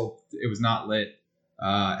in Thistle. It was not lit.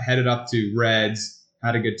 Headed up to Reds.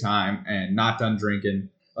 Had a good time. And not done drinking.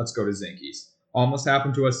 Let's go to Zinkies. Almost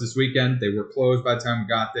happened to us this weekend. They were closed by the time we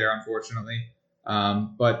got there, unfortunately.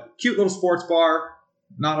 But cute little sports bar.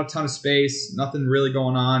 Not a ton of space, nothing really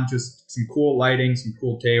going on, just some cool lighting, some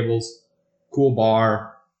cool tables, cool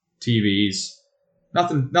bar, TVs.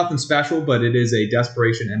 Nothing special, but it is a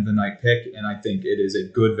desperation end of the night pick, and I think it is a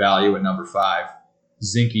good value at number 5.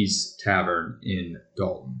 Zinkies Tavern in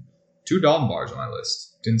Dalton. 2 Dalton bars on my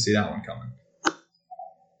list. Didn't see that one coming.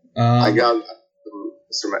 I got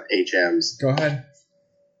some HMs, Go ahead.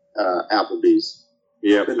 Applebee's.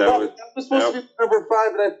 Yep, That that was. was supposed to be number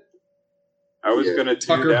 5, and I was Yeah. gonna do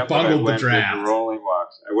Tucker that, but I bungled the went with draft. the Rolling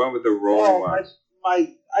Walks. I went with the Rolling Walks.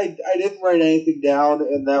 I didn't write anything down,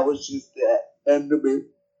 and that was just the end of me.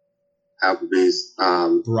 Applebee's.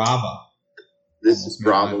 Brava. This Almost is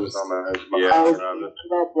made my Bravo's list. on my Yeah. I was Bravo. thinking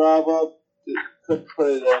about Bravo. Couldn't put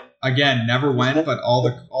it in. Again, never went, but all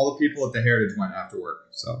the people at the Heritage went after work.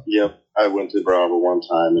 So Yep, I went to Bravo one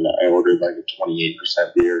time and I ordered like a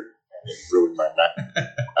 28% beer, and it ruined my night.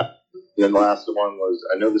 And then the last one was,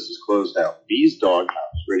 I know this is closed now, Bee's Doghouse,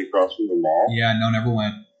 right across from the mall. yeah, no, never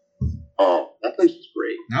went. Oh, that place was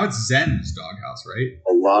great. Now it's Zen's Doghouse, right?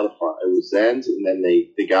 A lot of fun. It was Zen's, and then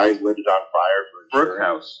the guys lit it on fire for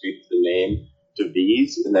Brookhouse. Changed the name to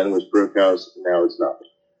Bee's, and then it was Brookhouse, and now it's nothing.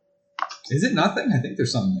 Is it nothing? I think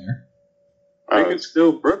there's something there. I think it's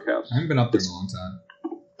still Brookhouse. I haven't been up there in a long time.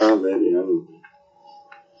 Oh, maybe. I don't know.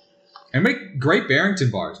 And make Great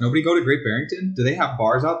Barrington bars. Nobody go to Great Barrington? Do they have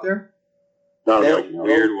bars out there? Not They right have now.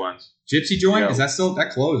 Weird ones. Gypsy Joint? Yeah. Is that still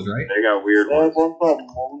that closed, right? They got weird They have ones. one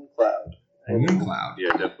called Moon Cloud. Moon Cloud.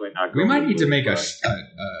 Yeah, definitely not. We going might need to make a Cloud.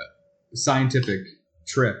 scientific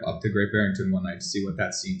trip up to Great Barrington one night to see what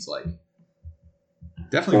that scene's like.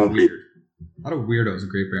 Definitely Okay. weird. A lot of weirdos at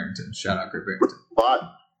Great Barrington. Shout out Great Barrington.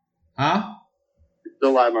 But Huh?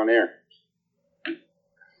 still live on air.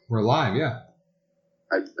 We're live, yeah.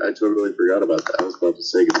 I totally forgot about that. I was about to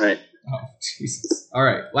say goodnight. Oh, Jesus. All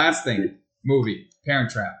right, last thing. Movie. Parent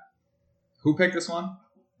Trap. Who picked this one?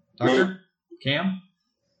 Tucker? Cam?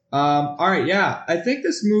 All right, yeah. I think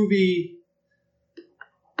this movie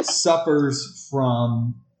suffers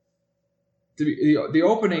from... The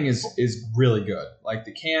opening is really good. Like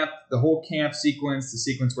the whole camp sequence, the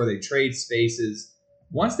sequence where they trade spaces.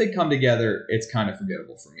 Once they come together, it's kind of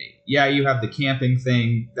forgettable for me. Yeah, you have the camping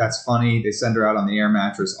thing. That's funny. They send her out on the air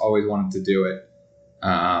mattress. Always wanted to do it.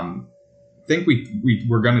 I think we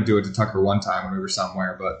were going to do it to Tucker one time when we were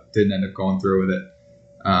somewhere, but didn't end up going through with it.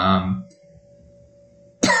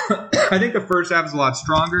 I think the first half is a lot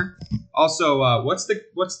stronger. Also, what's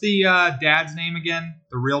the dad's name again?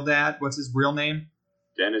 The real dad? What's his real name?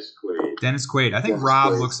 Dennis Quaid. Dennis Quaid. I think Dennis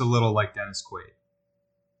Rob Quaid. looks a little like Dennis Quaid.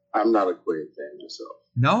 I'm not a Quaid fan myself.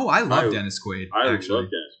 No, I love I- Dennis Quaid. I actually,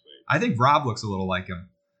 love Dennis Quaid. I think Rob looks a little like him.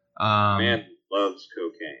 Man loves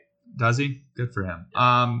cocaine. Does he? Good for him.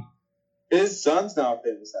 His son's now a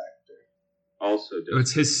famous actor. Also does.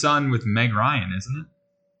 It's his son with Meg Ryan, isn't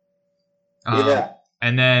it? Yeah.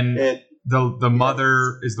 And then It, the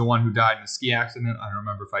mother is the one who died in a ski accident. I don't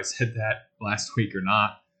remember if I said that last week or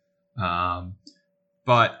not.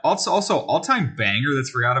 But also all-time banger that's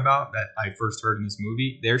forgot about that I first heard in this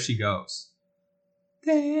movie. There She Goes.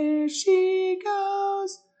 There she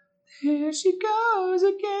goes. There she goes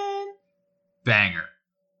again. Banger.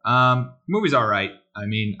 Movie's all right. I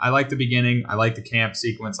mean, I like the beginning. I like the camp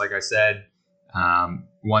sequence, like I said.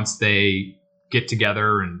 Once they get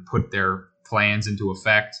together and put their plans into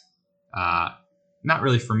effect, not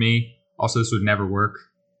really for me. Also, this would never work.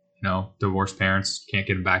 You know, divorced parents can't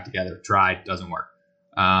get them back together. Tried, doesn't work.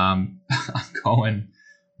 I'm going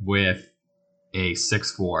with a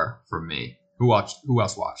 6-4 from me. Who else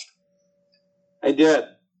watched? I did.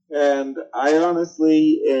 And I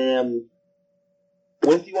honestly am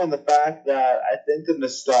with you on the fact that I think the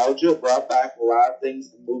nostalgia brought back a lot of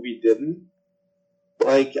things the movie didn't.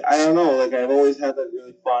 Like, I don't know, like I've always had like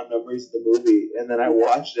really fond memories of the movie, and then I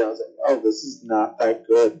watched it, I was like, oh, this is not that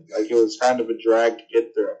good. Like, it was kind of a drag to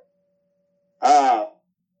get through.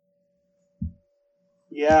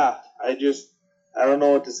 Yeah, I don't know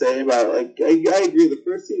what to say about it. Like, I agree, the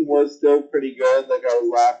first scene was still pretty good, like I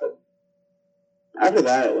was laughing. After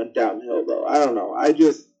that, it went downhill, though. I don't know.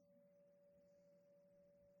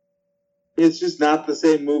 It's just not the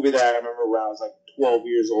same movie that I remember when I was like 12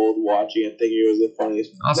 years old watching it, thinking it was the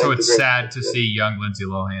funniest. Also, like, it's the sad greatest to movie. see young Lindsay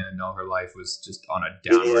Lohan and know her life was just on a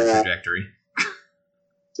downward Yeah. trajectory.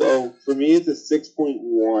 So, for me, it's a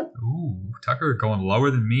 6.1. Ooh, Tucker going lower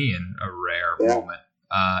than me in a rare Yeah. moment.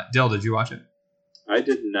 Dill, did you watch it? I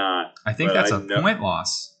did not. I think But that's I a know- point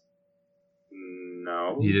loss.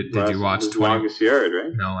 No. Did Last you watch was 20 Longest Yard,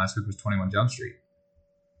 right? No, last week was 21 Jump Street.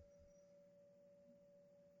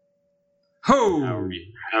 Ho!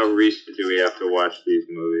 How recent do we have to watch these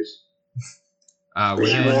movies?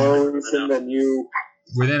 Within More recent than you.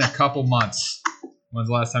 a couple months. When's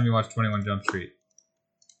the last time you watched 21 Jump Street?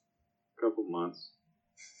 A couple months.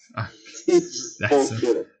 That's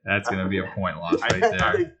bullshit. That's going to be a point loss I, right there.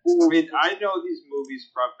 I mean, I know these movies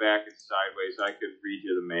front, back, and sideways. I could read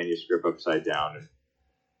you the manuscript upside down.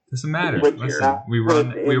 Doesn't matter. But Listen, you're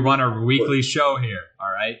we run a weekly show here.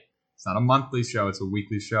 All right, it's not a monthly show; it's a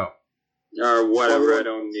weekly show. Or whatever. I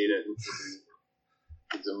don't need it.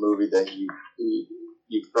 It's a movie that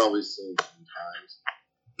you've probably seen sometimes.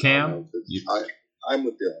 Cam, I'm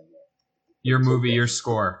with Dylan. your movie, your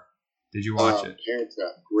score. Did you watch it? Parent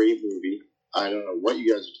Trap, great movie. I don't know what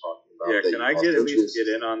you guys are talking about. Yeah, can I at least get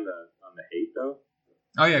in on the hate though?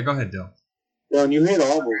 Oh yeah, go ahead, Dill. Well, and you hate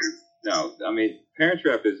all movies. No, I mean Parent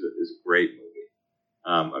Trap is a great movie.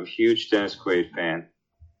 I'm a huge Dennis Quaid fan,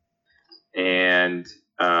 and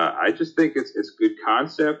I just think it's a good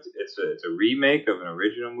concept. It's a remake of an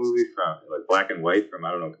original movie from like black and white from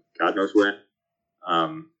I don't know God knows when.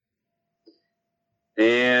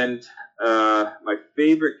 And my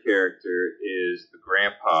favorite character is the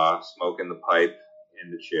grandpa smoking the pipe in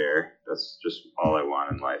the chair. That's just all I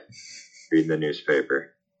want in life. Reading the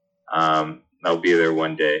newspaper. I'll be there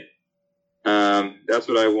one day. That's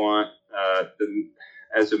what I want.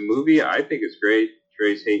 As a movie, I think it's great.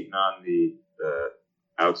 Trey's hating on the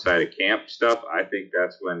outside of camp stuff. I think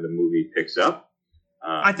that's when the movie picks up.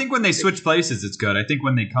 I think when they switch places, it's good. I think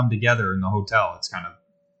when they come together in the hotel, it's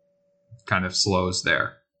kind of slows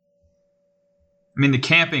there. I mean, the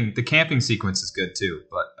camping sequence is good too,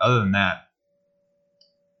 but other than that,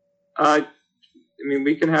 I mean,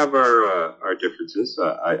 we can have our differences.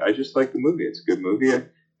 I just like the movie. It's a good movie. I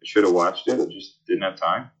should have watched it. I just didn't have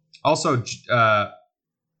time. Also,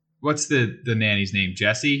 what's the nanny's name?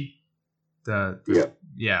 Jessie.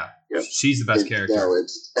 Yeah. She's the best character. No,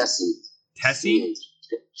 it's Tessie. Tessie?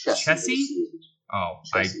 Chessie? Oh,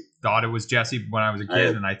 Chessie. I thought it was Jessie when I was a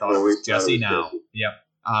kid, and I thought it was Jessie now. Jessie. Yep.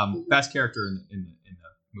 Best character in the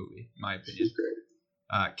movie, in my opinion. She's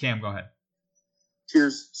great. Cam, go ahead.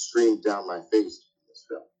 Tears streamed down my face in this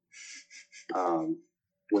film.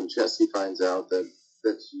 When Chessie finds out that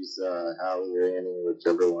she's Hallie or Annie or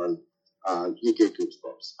whichever one, you get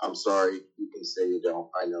goosebumps. I'm sorry, you can say you don't.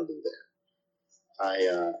 I know they're there.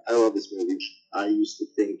 I love this movie. I used to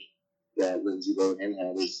think that Lindsay Lohan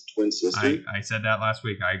had his twin sister. I said that last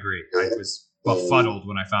week. I agree. Yeah. I was befuddled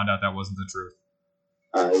when I found out that wasn't the truth.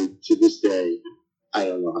 To this day, I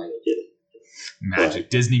don't know how they did it. Magic.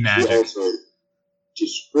 But Disney magic. He also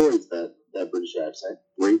destroys that British accent.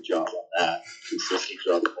 Great job on that. Consistent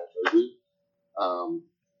throughout the whole movie.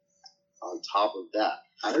 On top of that,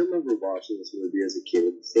 I remember watching this movie as a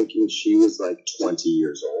kid thinking she was like 20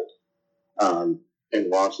 years old. And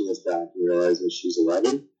watching this back and realizing she's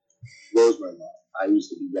 11 blows my mind. I used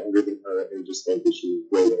to be younger than her and just think that she was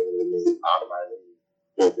way younger than me, automatically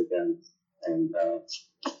both of them. And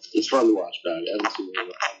it's fun to watch back. I haven't seen it in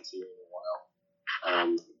a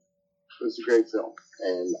while. It's a great film.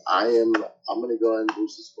 And I'm going to go ahead and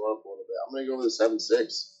boost the score up a little bit. I'm going to go with a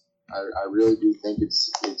 7.6. I really do think it's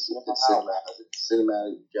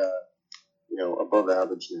cinematic, above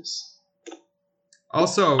averageness.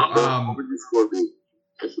 Also, what would your score be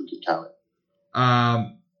if we could count it?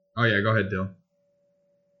 Oh yeah, go ahead, Dill.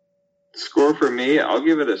 Score for me, I'll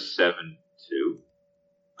give it a 7.2.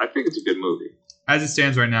 I think it's a good movie. As it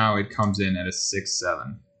stands right now, it comes in at a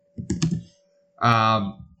 6.7.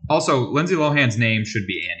 Also, Lindsay Lohan's name should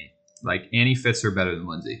be Annie. Like, Annie fits her better than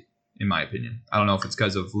Lindsay, in my opinion. I don't know if it's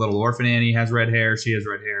because of Little Orphan Annie has red hair, she has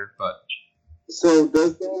red hair, but... So,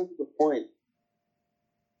 does that have the point?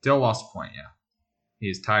 Dill lost a point, yeah. He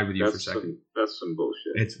is tied with you for second. That's some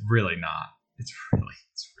bullshit. It's really not. It's really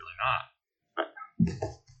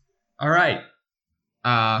not. All right.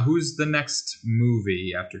 Who's the next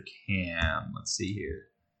movie after Cam? Let's see here.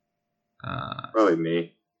 Probably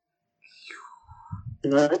me.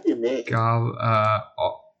 It might be me.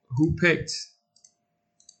 Who picked?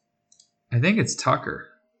 I think it's Tucker.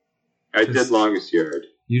 I did Longest Yard.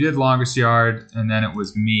 You did Longest Yard, and then it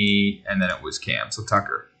was me, and then it was Cam. So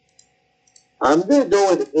Tucker. I'm going to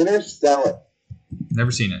go with Interstellar.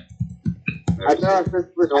 Never seen it. I thought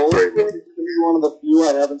Christopher Nolan is going to be one of the few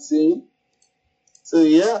I haven't seen. So,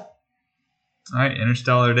 yeah. All right,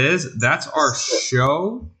 Interstellar it is. That's our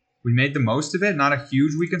show. We made the most of it. Not a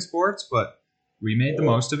huge week in sports, but we made the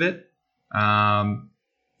most of it. Long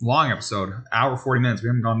episode. Hour 40 minutes. We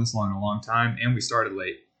haven't gone this long in a long time. And we started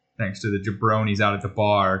late. Thanks to the jabronis out at the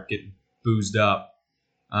bar getting boozed up.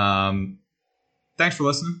 Thanks for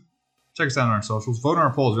listening. Check us out on our socials. Vote on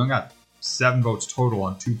our polls. We only got 7 votes total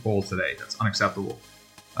on 2 polls today. That's unacceptable.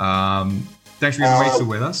 Thanks for getting wasted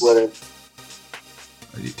with us. Twitter.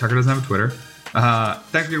 Tucker doesn't have a Twitter.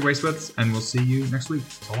 Thanks for getting wasted with us, and we'll see you next week.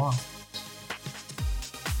 So long.